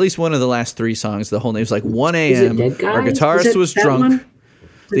 or at least one of the last 3 songs. The whole name was like 1 a.m. Our guitarist was drunk.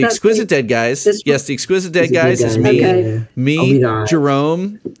 The Exquisite Dead Guys. Yes, the Exquisite Dead Guys is me. Okay.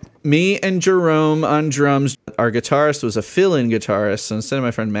 Jerome. Me and Jerome on drums. Our guitarist was a fill-in guitarist, so instead of my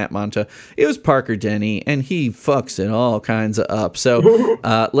friend Matt Monta, it was Parker Denny, and he fucks it all kinds of up. So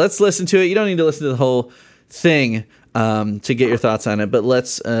let's listen to it. You don't need to listen to the whole thing to get your thoughts on it, but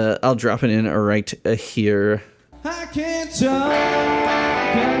I'll drop it in right here. I can't talk,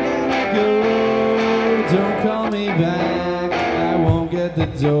 I gotta go, don't call me back, I won't get the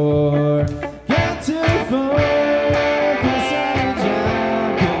door, got too far.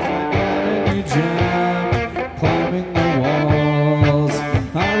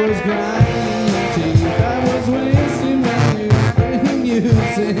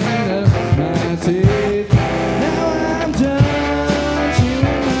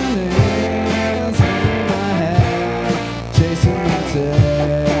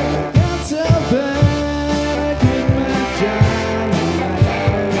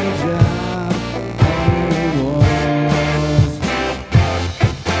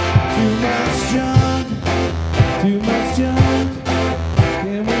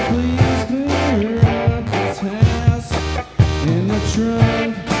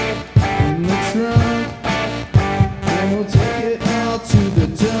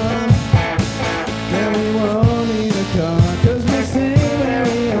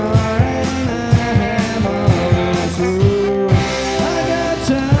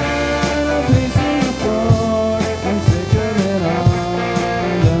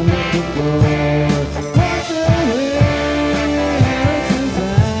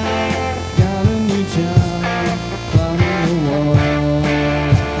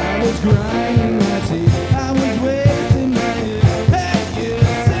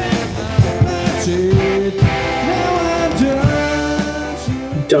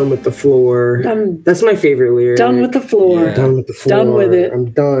 Done with the floor. That's my favorite lyric. Done with the floor. Yeah. Done with the floor. Done with it.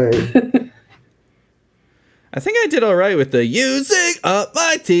 I'm done. I think I did all right with the using up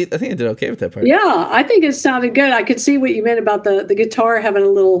my teeth. I think I did okay with that part. Yeah, I think it sounded good. I could see what you meant about the guitar having a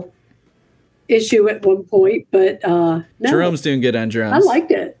little issue at one point, but no. Jerome's doing good on drums. I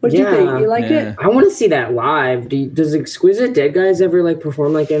liked it. What do you think? You liked it? I want to see that live. Does Exquisite Dead Guys ever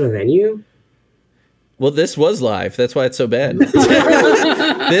perform in a venue? Well, this was live. That's why it's so bad.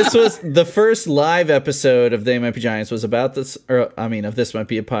 This was the first live episode of They Might Be Giants was about this, of This Might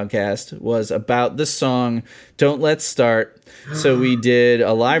Be a Podcast, was about the song Don't Let's Start. So we did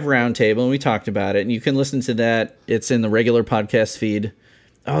a live roundtable and we talked about it. And you can listen to that. It's in the regular podcast feed.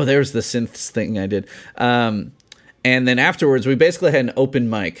 Oh, there's the synths thing I did. And then afterwards, we basically had an open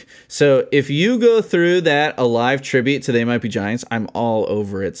mic. So if you go through that, a live tribute to They Might Be Giants, I'm all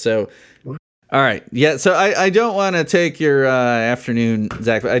over it. So... All right. Yeah. So I don't want to take your afternoon,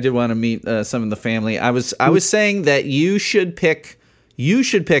 Zach, but I did want to meet some of the family. I was saying that you should pick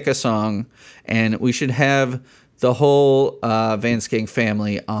a song, and we should have the whole VanSchenck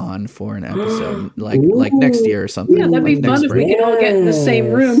family on for an episode, like next year or something. Yeah, that'd be fun if we could all get in the same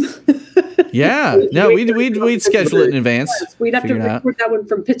room. Yeah. No, we'd schedule it in advance. We'd have to figure it out. record that one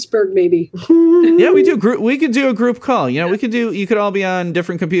from Pittsburgh, maybe. Yeah, we could do a group call. You could all be on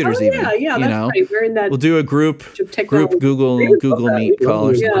different computers Oh, even. yeah, that's right. We're in that. We'll do a group technology. Google Meet call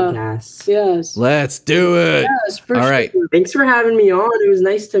or something. Podcasts. Yes. Let's do it. Yes, for All right. sure. Thanks for having me on. It was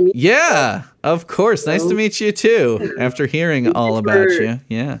nice to meet you. Yeah, of course. Nice to meet you too. After hearing all about you.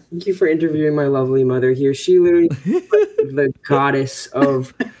 Yeah. Thank you for interviewing my lovely mother here. She literally the goddess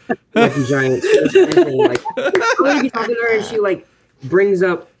of Lucky Giants. Like, I'm gonna be talking to her and she like brings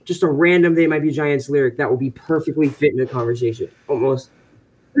up just a random They Might Be Giants lyric that will be perfectly fit in the conversation. Almost.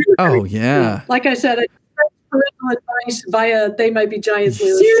 Oh yeah. Like I said, parental advice via They Might Be Giants.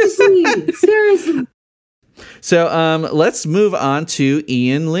 Seriously. So let's move on to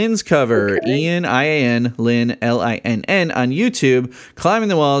Ian Lynn's cover. Okay. Ian, I-A-N, Lynn, L-I-N-N on YouTube. Climbing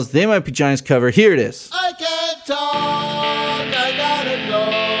the Walls, They Might Be Giants cover. Here it is. I can't talk, I gotta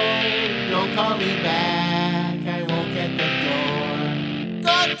go. Don't call me back, I won't get the door.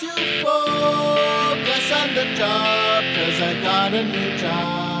 Got to focus on the job, 'cause I got a new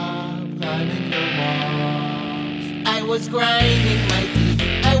job. Climbing the walls. I was grinding my teeth,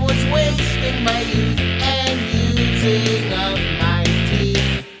 I was wasting my youth and using up my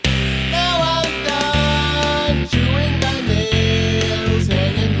teeth. Now I'm done chewing my nails,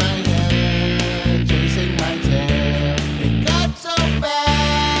 hanging my head, chasing my tail. It got so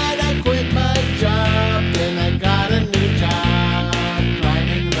bad I quit my job, then I got a new job,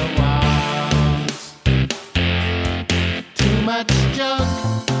 climbing the walls. Too much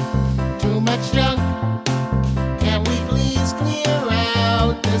junk. Can we please clear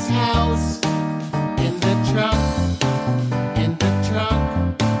out this house? In the trunk,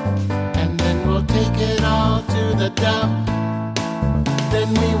 and then we'll take it all to the dump. Then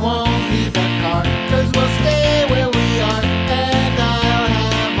we won't leave the car, 'cause we'll stay where we are, and I'll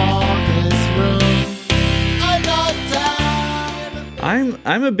have all this room. I got tired.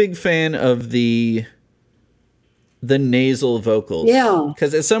 I'm a big fan of the nasal vocals. Yeah.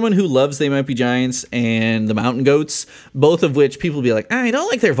 Because as someone who loves They Might Be Giants and the Mountain Goats, both of which people be like, I don't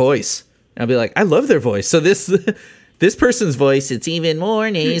like their voice. And I'll be like, I love their voice. So this person's voice, it's even more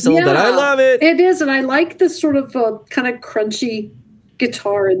nasal, but I love it. It is, and I like this sort of kind of crunchy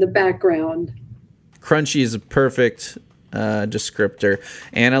guitar in the background. Crunchy is a perfect descriptor,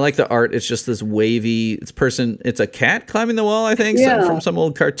 and I like the art. It's just this wavy. It's a cat climbing the wall, I think, from some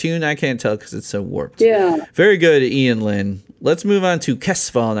old cartoon. I can't tell because it's so warped. Yeah, very good, Ian Lynn. Let's move on to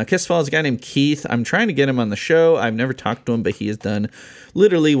Kessfall. Now, Kessfall is a guy named Keith. I'm trying to get him on the show. I've never talked to him, but he has done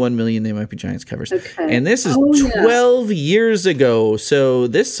literally 1 million They Might Be Giants covers. Okay. And this is 12 years ago, so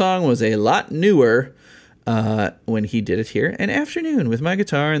this song was a lot newer when he did it here. An afternoon with my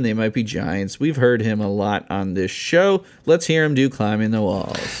guitar and They Might Be Giants. We've heard him a lot on this show. Let's hear him do Climbing the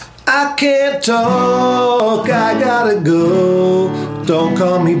Walls. I can't talk, I gotta go. Don't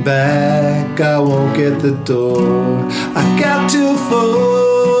call me back, I won't get the door. I got to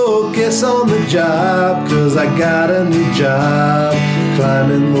focus on the job, 'cause I got a new job,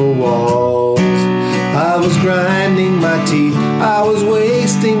 climbing the walls. I was grinding my teeth, I was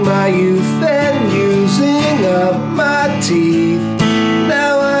wasting my youth and using up my teeth.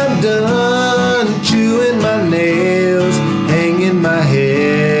 Now I'm done chewing my nails, hanging my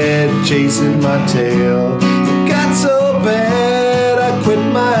head, chasing my tail. It got so bad I quit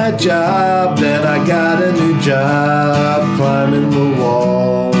my job, then I got a new job, climbing the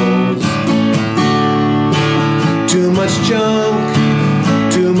walls. Too much junk.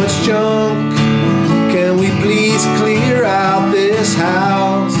 Can we please clear out this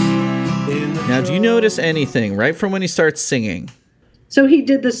house? Now, do you notice anything right from when he starts singing? So he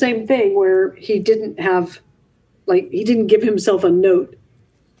did the same thing where he didn't give himself a note.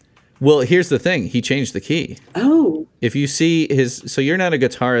 Well, here's the thing. He changed the key. Oh. If you see so you're not a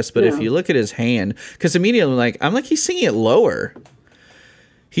guitarist, but if you look at his hand, because immediately I'm like, he's singing it lower.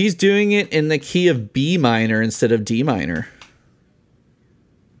 He's doing it in the key of B minor instead of D minor.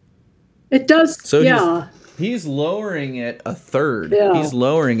 It does, so He's lowering it a third. Yeah. He's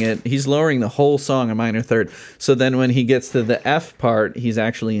lowering the whole song a minor third. So then when he gets to the F part, he's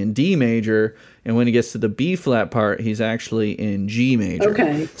actually in D major. And when he gets to the B flat part, he's actually in G major.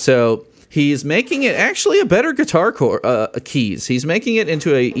 Okay. So he's making it actually a better guitar keys. He's making it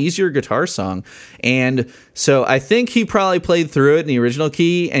into a easier guitar song. And so I think he probably played through it in the original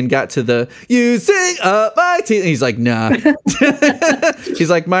key and got to the "You sing up my teeth." And he's like, nah.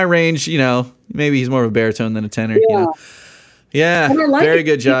 He's like, my range, maybe he's more of a baritone than a tenor. Yeah. Like very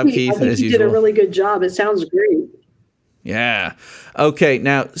good job, Keith, I think as you usual. did a really good job. It sounds great. Yeah. Okay,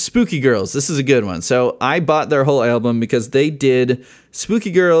 now Spooky Girls. This is a good one. So I bought their whole album because they did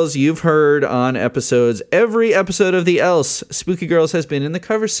Spooky Girls. You've heard on episodes. Every episode of The Else, Spooky Girls has been in the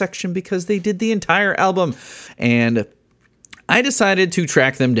cover section because they did the entire album. And I decided to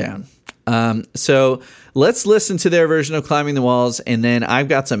track them down. So let's listen to their version of Climbing the Walls, and then I've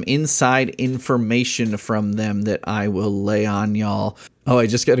got some inside information from them that I will lay on y'all. Oh, I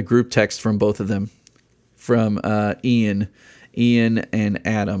just got a group text from both of them, from Ian and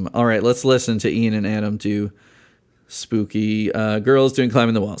Adam. All right, let's listen to Ian and Adam do Spooky Girls doing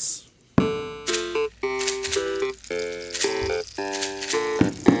Climbing the Walls.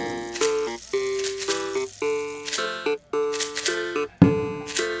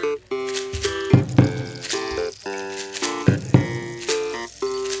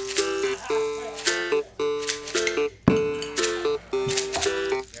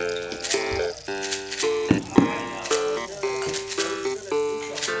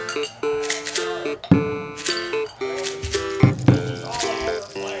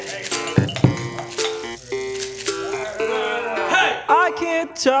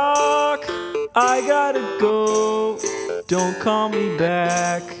 Talk, I gotta go. Don't call me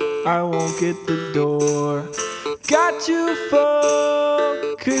back, I won't get the door. Got to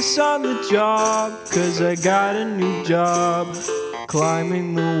focus on the job, 'cause I got a new job,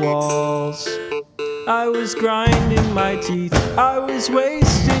 climbing the walls. I was grinding my teeth, I was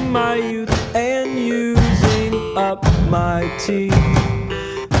wasting my youth and using up my teeth.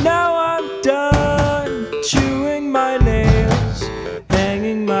 Now I'm done chewing my nails,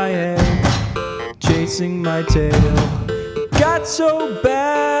 hanging my head, chasing my tail. Got so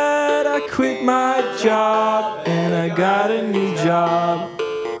bad I quit my job, and I got a new job,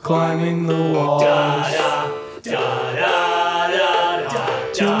 climbing the walls.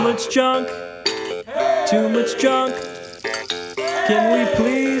 Too much junk, too much junk. Can we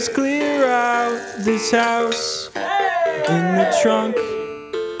please clear out this house? In the trunk,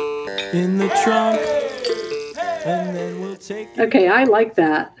 in the trunk, and then we'll take it. Okay, I like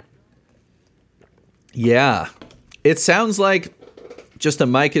that. Yeah. It sounds like just a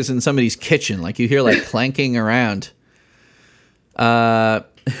mic is in somebody's kitchen. Like you hear like clanking around. I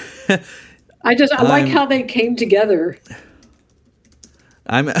like how they came together.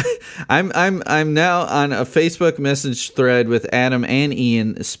 I'm now on a Facebook message thread with Adam and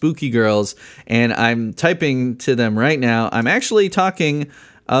Ian, Spooky Girls, and I'm typing to them right now. I'm actually talking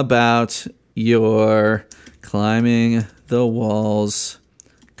about your Climbing the Walls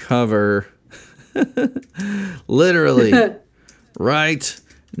cover. Literally right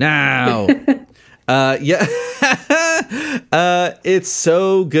now. Yeah. It's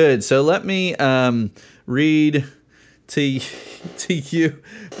so good. So let me read to you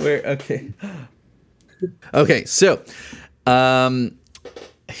where okay, so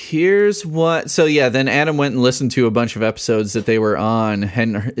here's what. So yeah, then Adam went and listened to a bunch of episodes that they were on,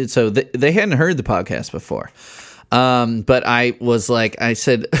 and so they hadn't heard the podcast before. But I was like, I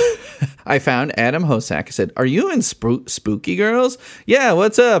said, I found Adam Hosack. I said, "Are you in Spooky Girls?" "Yeah,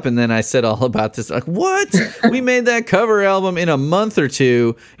 what's up?" And then I said all about this. Like, what? We made that cover album in a month or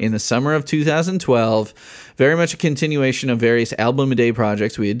two in the summer of 2012. Very much a continuation of various album a day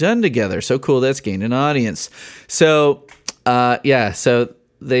projects we had done together. So cool, that's gained an audience. So, yeah, so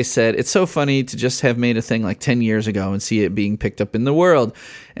they said, it's so funny to just have made a thing like 10 years ago and see it being picked up in the world.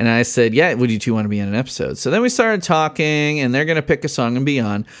 And I said, yeah, would you two want to be in an episode? So then we started talking, and they're going to pick a song and be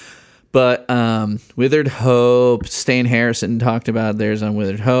on. But Withered Hope, Stan Harrison talked about theirs on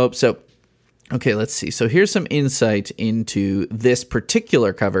Withered Hope. So, okay, let's see. So here's some insight into this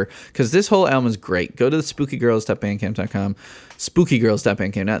particular cover, because this whole album is great. Go to the spookygirls.bandcamp.com.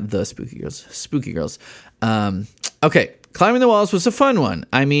 Spookygirls.bandcamp, not the Spooky Girls. Spooky Girls. Okay. Climbing the Walls was a fun one.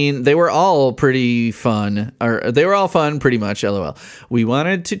 I mean, they were all pretty fun, or they were all fun pretty much, LOL. We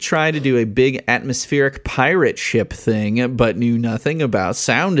wanted to try to do a big atmospheric pirate ship thing, but knew nothing about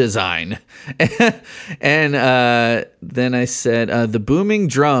sound design. And then I said, the booming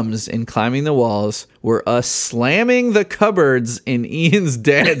drums in Climbing the Walls were us slamming the cupboards in Ian's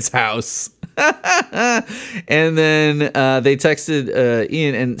dad's house. And then they texted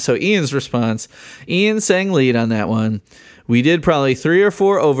Ian, and so Ian's response, Ian sang lead on that one. We did probably 3 or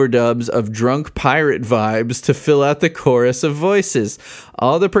 4 overdubs of drunk pirate vibes to fill out the chorus of voices.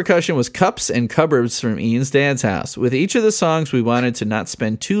 All the percussion was cups and cupboards from Ian's dad's house. With each of the songs, we wanted to not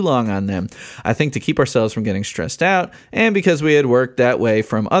spend too long on them. I think to keep ourselves from getting stressed out, and because we had worked that way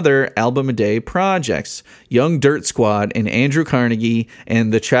from other album-a-day projects. Young Dirt Squad and Andrew Carnegie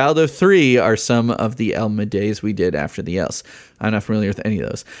and The Child of Three are some of the album-a-days we did after the else. I'm not familiar with any of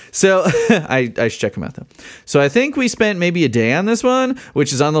those. So I should check them out, though. So I think we spent maybe a day on this one,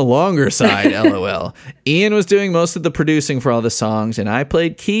 which is on the longer side, LOL. Ian was doing most of the producing for all the songs, and I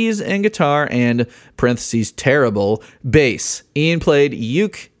played keys and guitar and, parentheses, terrible, bass. Ian played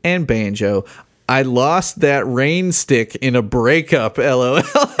uke and banjo. I lost that rain stick in a breakup, LOL.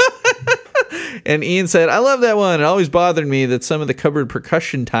 And Ian said, I love that one. It always bothered me that some of the cupboard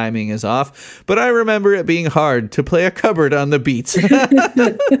percussion timing is off, but I remember it being hard to play a cupboard on the beats.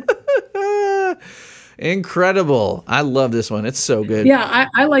 Incredible. I love this one. It's so good. Yeah,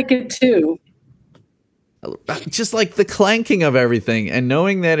 I like it too. Just like the clanking of everything and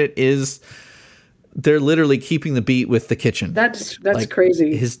knowing that they're literally keeping the beat with the kitchen. That's like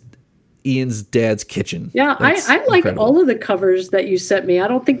crazy. Ian's dad's kitchen. Yeah, I like all of the covers that you sent me. I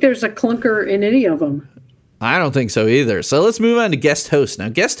don't think there's a clunker in any of them. I don't think so either. So let's move on to guest host. Now,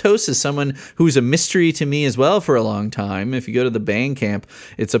 guest host is someone who's a mystery to me as well for a long time. If you go to the Bandcamp,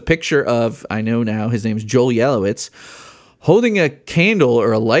 it's a picture of, I know now, his name's Joel Yelowitz, holding a candle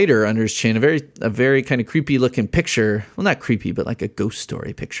or a lighter under his chin, a very kind of creepy looking picture. Well, not creepy, but like a ghost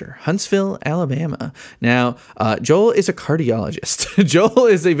story picture. Huntsville, Alabama. Now, Joel is a cardiologist. Joel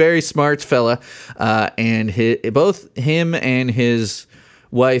is a very smart fella, and both him and his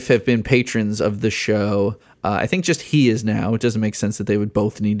wife have been patrons of the show. I think just he is now. It doesn't make sense that they would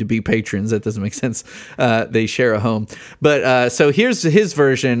both need to be patrons. That doesn't make sense. They share a home. But so here's his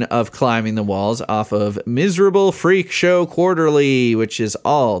version of Climbing the Walls off of Miserable Freak Show Quarterly, which is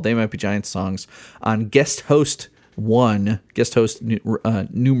all They Might Be Giants songs on Guest Host 1, Guest Host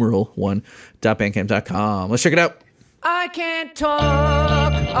numeral 1.bandcamp.com. Let's check it out. I can't talk,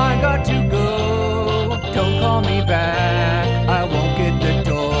 I got to go. Don't call me back, I won't get the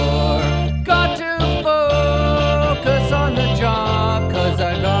door. Got to focus on the job, 'cause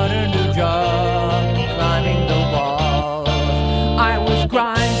I got a new job. Climbing the walls. I was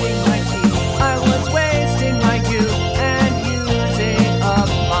grinding my teeth, I was wasting my youth and using up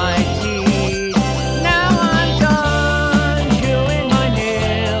my teeth. Now I'm done chewing my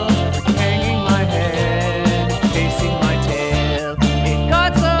nails, hanging my head, chasing my tail. It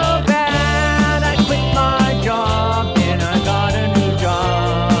got so bad I quit my job, then I got a new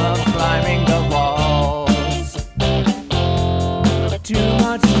job, climbing the walls. Too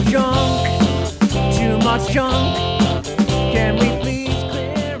much junk. Can we please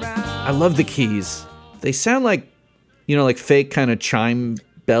clear out? I love the keys. They sound like, like fake kind of chime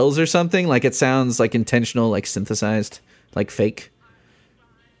bells or something. Like it sounds like intentional, like synthesized, like fake.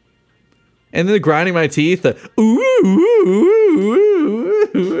 And then the grinding my teeth. Love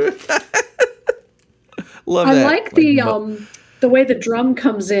that. I like the way the drum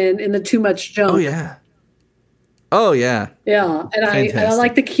comes in the Too Much Junk. Oh yeah. Yeah, and I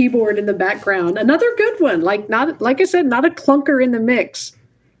like the keyboard in the background. Another good one. Like I said, not a clunker in the mix.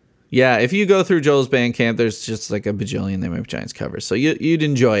 Yeah, if you go through Joel's Bandcamp, there's just like a bajillion They Might Be Giants covers. So you'd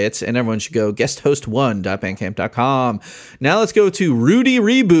enjoy it, and everyone should go guesthost1.bandcamp.com. Now let's go to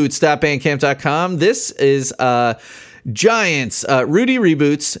rudyreboots.bandcamp.com. This is Giants. Rudy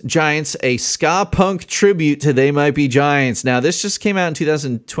Reboots, Giants, a ska punk tribute to They Might Be Giants. Now, this just came out in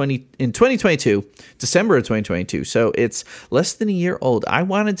 2022, December of 2022. So it's less than a year old. I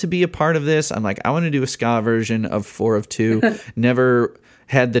wanted to be a part of this. I'm like, I want to do a ska version of 4 of 2. Never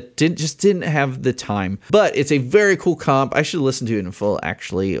had didn't have the time, but it's a very cool comp. I should listen to it in full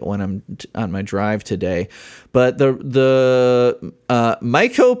actually when I'm on my drive today. But the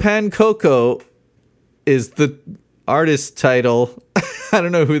Maiko Pankoko is the artist title. I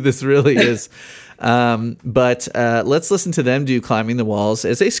don't know who this really is. But let's listen to them do Climbing the Walls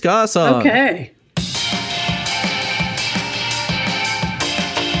as a ska song. Okay.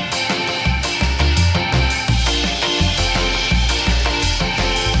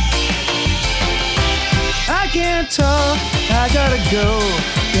 I can't talk, I gotta go.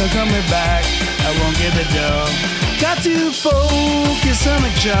 You're coming back, I won't get the dough. Got to focus on a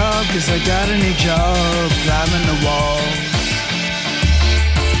job, 'cause I got a new job, climbing the walls.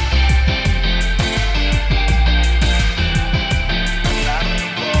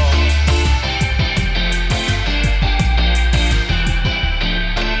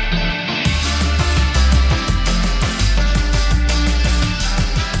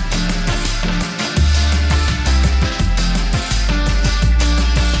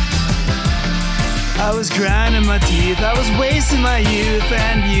 I was grinding my teeth. I was wasting my youth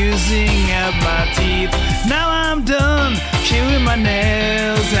and using up my teeth. Now I'm done chewing my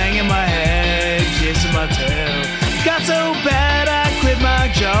nails, hanging my head, chasing my tail. Got so bad I quit my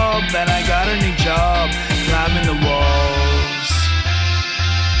job, and I got a new job, climbing the walls.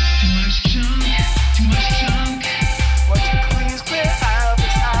 Too much junk, too much junk. Won't you please clear out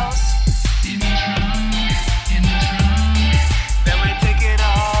this house? In the trunk, then we take it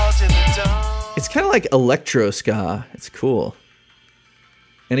all to the dump. It's kind of like electro ska. It's cool.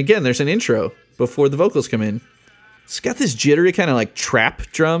 And again, there's an intro before the vocals come in. It's got this jittery kind of like trap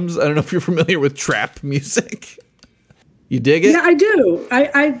drums. I don't know if you're familiar with trap music. You dig it? Yeah, I do.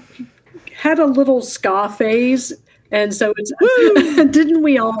 I had a little ska phase, and so it's didn't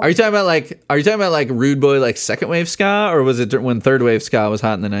we all? Are you talking about like Rude Boy, like second wave ska, or was it when third wave ska was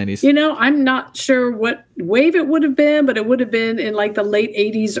hot in the 90s? You know, I'm not sure what wave it would have been, but it would have been in like the late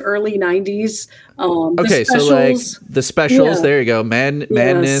 80s, early 90s. Okay, so like the specials, yeah. there you go.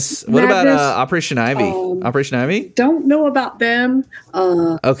 Madness. What about Operation Ivy? Operation Ivy? Don't know about them.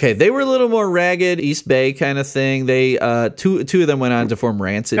 Okay, they were a little more ragged, East Bay kind of thing. They two of them went on to form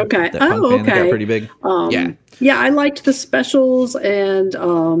Rancid. Okay. That punk band that got pretty big. Yeah, I liked the specials and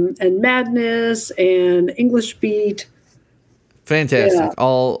Madness and English Beat. Fantastic. Yeah.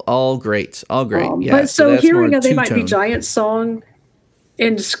 All great. All great. But so that's hearing more a They Might Be two-tone. Giants song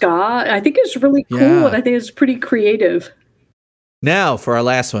in ska, I think it's really cool, Yeah. and I think it's pretty creative. Now for our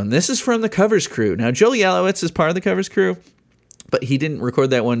last one. This is from the Covers Crew. Now Joe Yalowitz is part of the Covers Crew, but he didn't record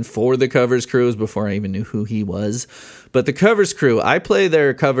that one for the Covers Crew. It was before I even knew who he was. But the Covers Crew, I play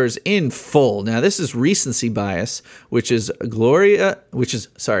their covers in full. Now this is recency bias, which is Glory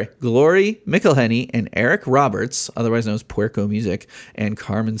McElhenney and Eric Roberts, otherwise known as Puerco Music, and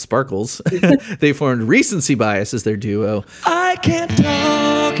Carmen Sparkles. They formed Recency Bias as their duo. I can't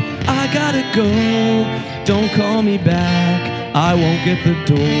talk, I gotta go. Don't call me back, I won't get the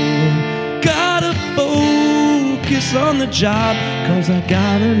door. Gotta focus on the job, cause I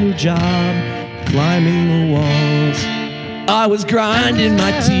got a new job, climbing the walls. I was grinding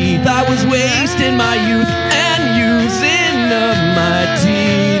my teeth, I was wasting my youth and using up my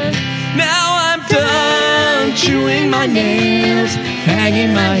teeth. Now I'm done chewing my nails,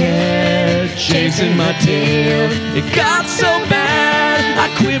 hanging my head, chasing my tail. It got so bad, I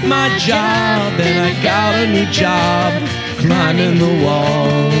quit my job, then I got a new job, climbing the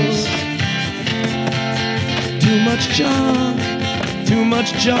walls. Too much junk, too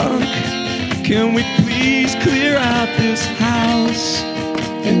much junk. Can we please clear out this house?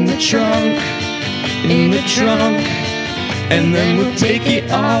 In the trunk, and then we'll take it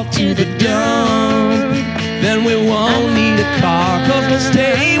all to the dump. Then we won't need a car, cause we'll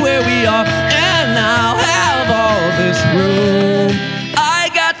stay where we are, and I'll have all this room. I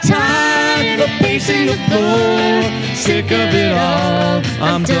got tired of pacing the floor, sick of it all,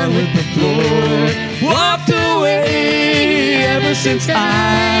 I'm done with the floor. Walked away ever since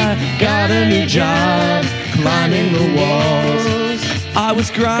I got a new job, climbing the walls. I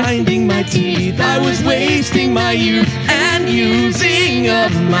was grinding my teeth, I was wasting my youth and using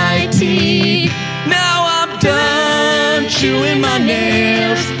up my teeth. Now I'm done chewing my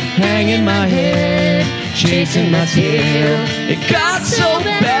nails, hanging my head, chasing my tail. It got so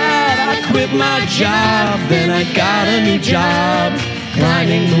bad I quit my job, then I got a new job,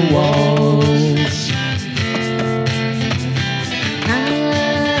 climbing the walls.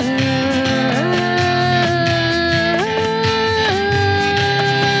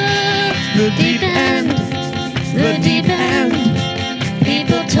 The deep end.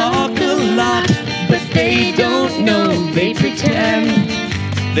 People talk a lot, but they don't know. They pretend.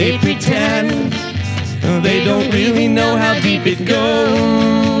 They don't really know how deep it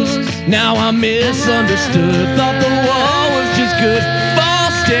goes. Now I'm misunderstood. Thought the wall was just good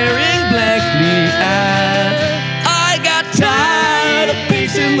for staring blankly at. I got tired of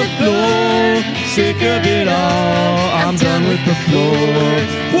pacing the floor, sick of it all, I'm done with the floor.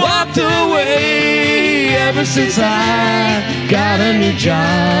 Walked away ever since I got a new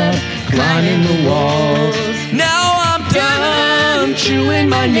job, climbing the walls. Now I'm done chewing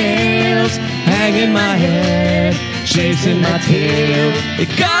my nails, hanging my head, chasing my tail. It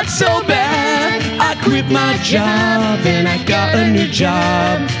got so bad I quit my job, and I got a new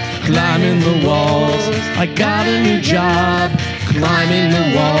job, climbing the walls. I got a new job, climbing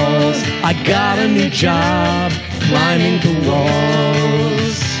the walls. I got a new job, climbing the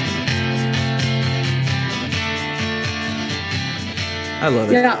walls. I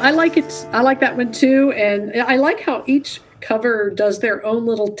love it. Yeah, I like it. I like that one too. And I like how each cover does their own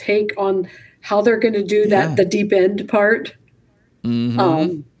little take on how they're going to do that, the deep end part.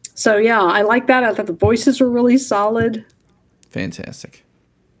 Mm-hmm. So yeah, I like that. I thought the voices were really solid. Fantastic.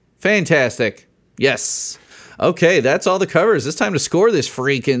 Yes. Okay, that's all the covers. It's time to score this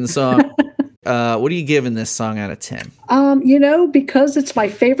freaking song. What are you giving this song out of 10? Because it's my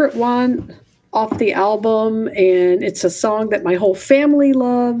favorite one off the album, and it's a song that my whole family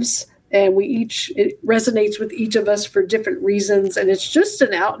loves, and it resonates with each of us for different reasons, and it's just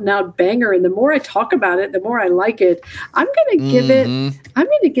an out and out banger. And the more I talk about it, the more I like it. I'm going to give it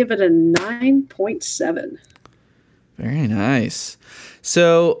a 9.7. Very nice.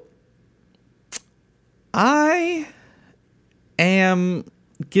 So I am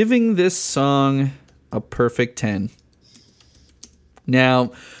giving this song a perfect 10.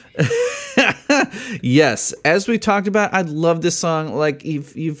 Now, yes, as we talked about, I love this song. Like,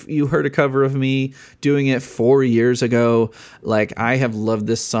 you heard a cover of me doing it 4 years ago. Like, I have loved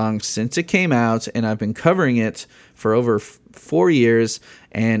this song since it came out, and I've been covering it for over 4 years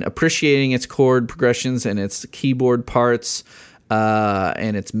and appreciating its chord progressions and its keyboard parts,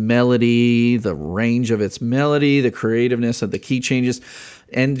 and its melody, the range of its melody, the creativeness of the key changes.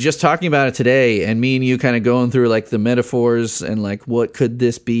 And just talking about it today, and me and you kind of going through like the metaphors and like, what could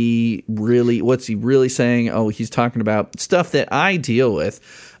this be really? What's he really saying? Oh, he's talking about stuff that I deal with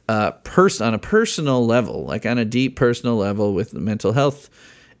on a personal level, like on a deep personal level with mental health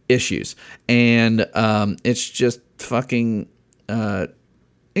issues. And it's just fucking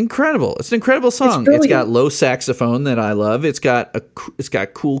incredible. It's an incredible song. It's got low saxophone that I love. It's got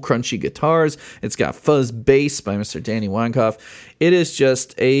cool crunchy guitars. It's got fuzz bass by Mr. Danny Weinkauf. It is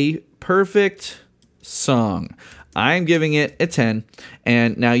just a perfect song. I'm giving it a 10.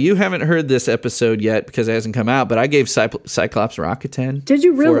 And now you haven't heard this episode yet because it hasn't come out, but I gave Cyclops Rock a 10. Did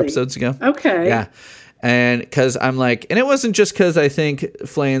you really? 4 episodes ago. Okay. Yeah. And because I'm like, and it wasn't just because I think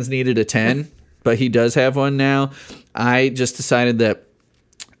Flans needed a 10, but he does have one now. I just decided that,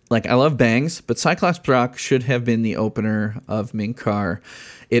 like, I love bangs, but Cyclops Rock should have been the opener of Minkar.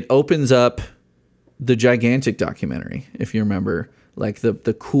 It opens up the Gigantic documentary, if you remember, like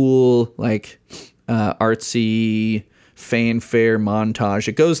the cool, like, artsy fanfare montage.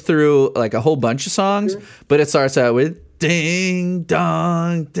 It goes through like a whole bunch of songs, but it starts out with ding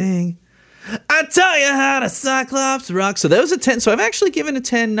dong ding. I tell you how to Cyclops rock. So that was a 10. So I've actually given a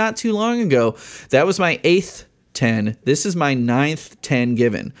 10 not too long ago. That was my 8th 10. This is my 9th 10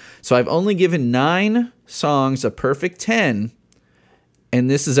 given. So I've only given 9 songs a perfect 10. And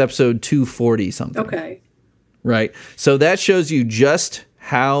this is episode 240 something. Okay. Right. So that shows you just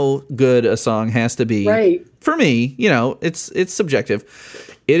how good a song has to be. Right. For me, it's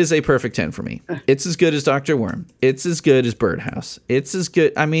subjective. It is a perfect 10 for me. It's as good as Dr. Worm. It's as good as Birdhouse. It's as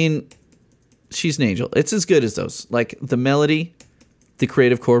good. I mean, She's an Angel. It's as good as those. Like the melody, the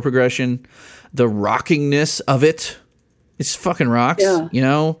creative chord progression, the rockingness of it. It's fucking rocks.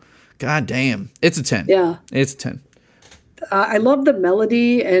 Yeah. God damn. It's a 10. Yeah. It's a 10. I love the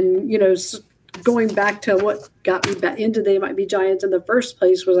melody, and going back to what got me back into They Might Be Giants in the first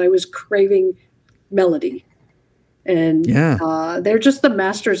place was I was craving melody, and they're just the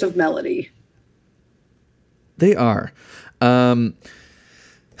masters of melody. They are.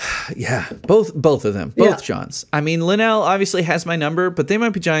 Yeah, both of them, both Johns. I mean, Linnell obviously has my number, but They Might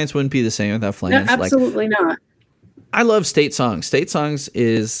Be Giants wouldn't be the same without Flans. No, absolutely not. I love State Songs. State Songs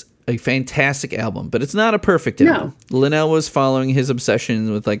is a fantastic album, but it's not a perfect album. No. Linnell was following his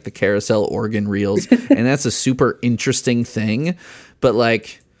obsession with like the carousel organ reels, and that's a super interesting thing. But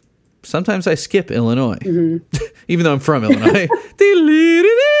like, sometimes I skip Illinois, even though I'm from Illinois.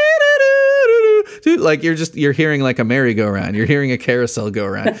 Dude, like you're hearing like a merry-go-round. You're hearing a carousel go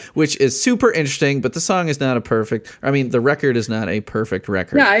around, which is super interesting, but the song is not a perfect, the record is not a perfect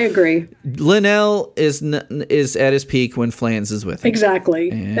record. Yeah, I agree. Linnell is at his peak when Flans is with him. Exactly.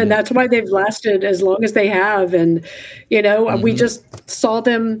 And that's why they've lasted as long as they have. And, we just saw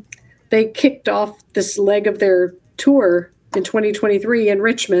them, they kicked off this leg of their tour in 2023 in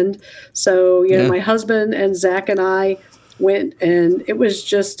Richmond. So, my husband and Zach and I went, and it was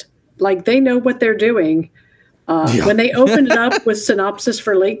just like they know what they're doing. When they opened it up with Synopsis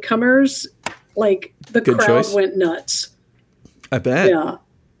for Latecomers, like the Good crowd choice. went nuts. I bet. Yeah.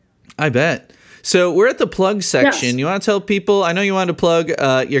 I bet. So we're at the plug section. Yes. You want to tell people, I know you wanted to plug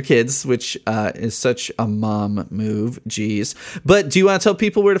your kids, which is such a mom move. Geez. But do you want to tell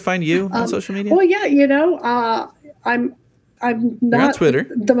people where to find you on social media? Well, yeah, I'm not on Twitter.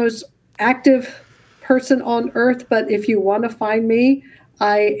 The most active person on earth, but if you want to find me,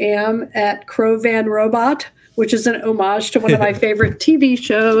 I am at Crow Van Robot, which is an homage to one of my favorite TV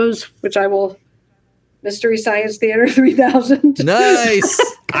shows, which I will Mystery Science Theater 3000.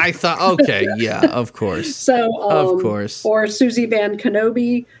 Nice. I thought, okay, yeah, of course. So, of course. Or Suzy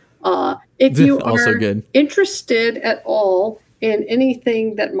VanSchenck If you Also are good. interested at all in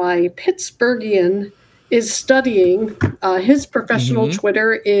anything that my Pittsburghian is studying, his professional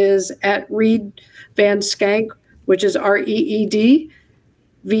Twitter is at Reed VanSchenck, which is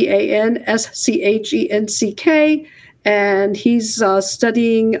ReedVanSchenck, and he's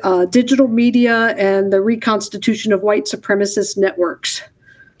studying digital media and the reconstitution of white supremacist networks.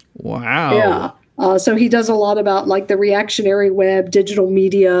 Wow. Yeah. So he does a lot about like the reactionary web, digital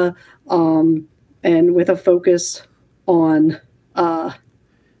media, and with a focus on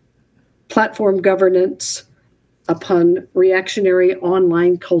platform governance upon reactionary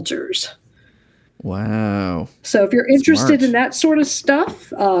online cultures. Wow. So if you're interested Smart. in that sort of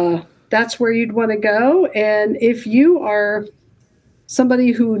stuff, that's where you'd want to go. And if you are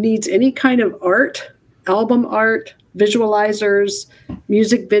somebody who needs any kind of art, album art, visualizers,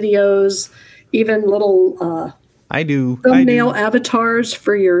 music videos, even little I do. thumbnail avatars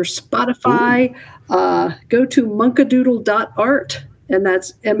for your Spotify, go to monkadoodle.art, and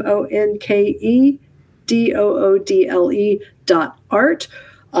that's monkedoodle.art.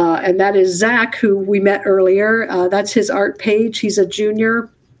 And that is Zach, who we met earlier. That's his art page. He's a junior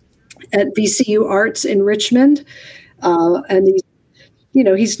at VCU Arts in Richmond. And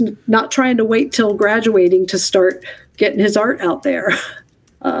he's not trying to wait till graduating to start getting his art out there.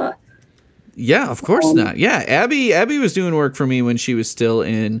 Yeah, of course not. Yeah, Abby was doing work for me when she was still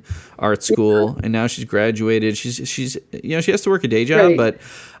in art school, and now she's graduated. She's she has to work a day job, Right. but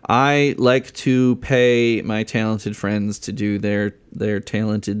I like to pay my talented friends to do their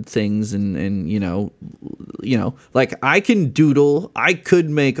talented things, and like I can doodle, I could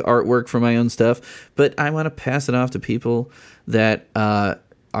make artwork for my own stuff, but I want to pass it off to people that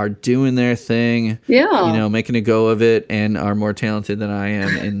are doing their thing, making a go of it, and are more talented than I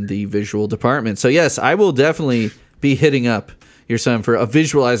am in the visual department. So yes, I will definitely be hitting up your son for a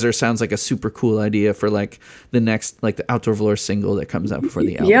visualizer. Sounds like a super cool idea for like the next, like the Outdoor Velour single that comes out before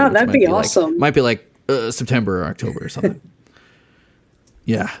the album. Yeah, which that'd be awesome. Might be like September or October or something.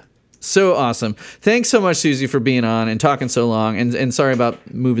 Yeah. So awesome. Thanks so much, Suzy, for being on and talking so long. And sorry about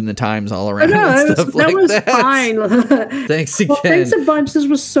moving the times all around. No, and that stuff was like fine. Thanks again. Well, thanks a bunch. This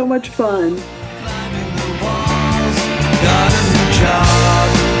was so much fun.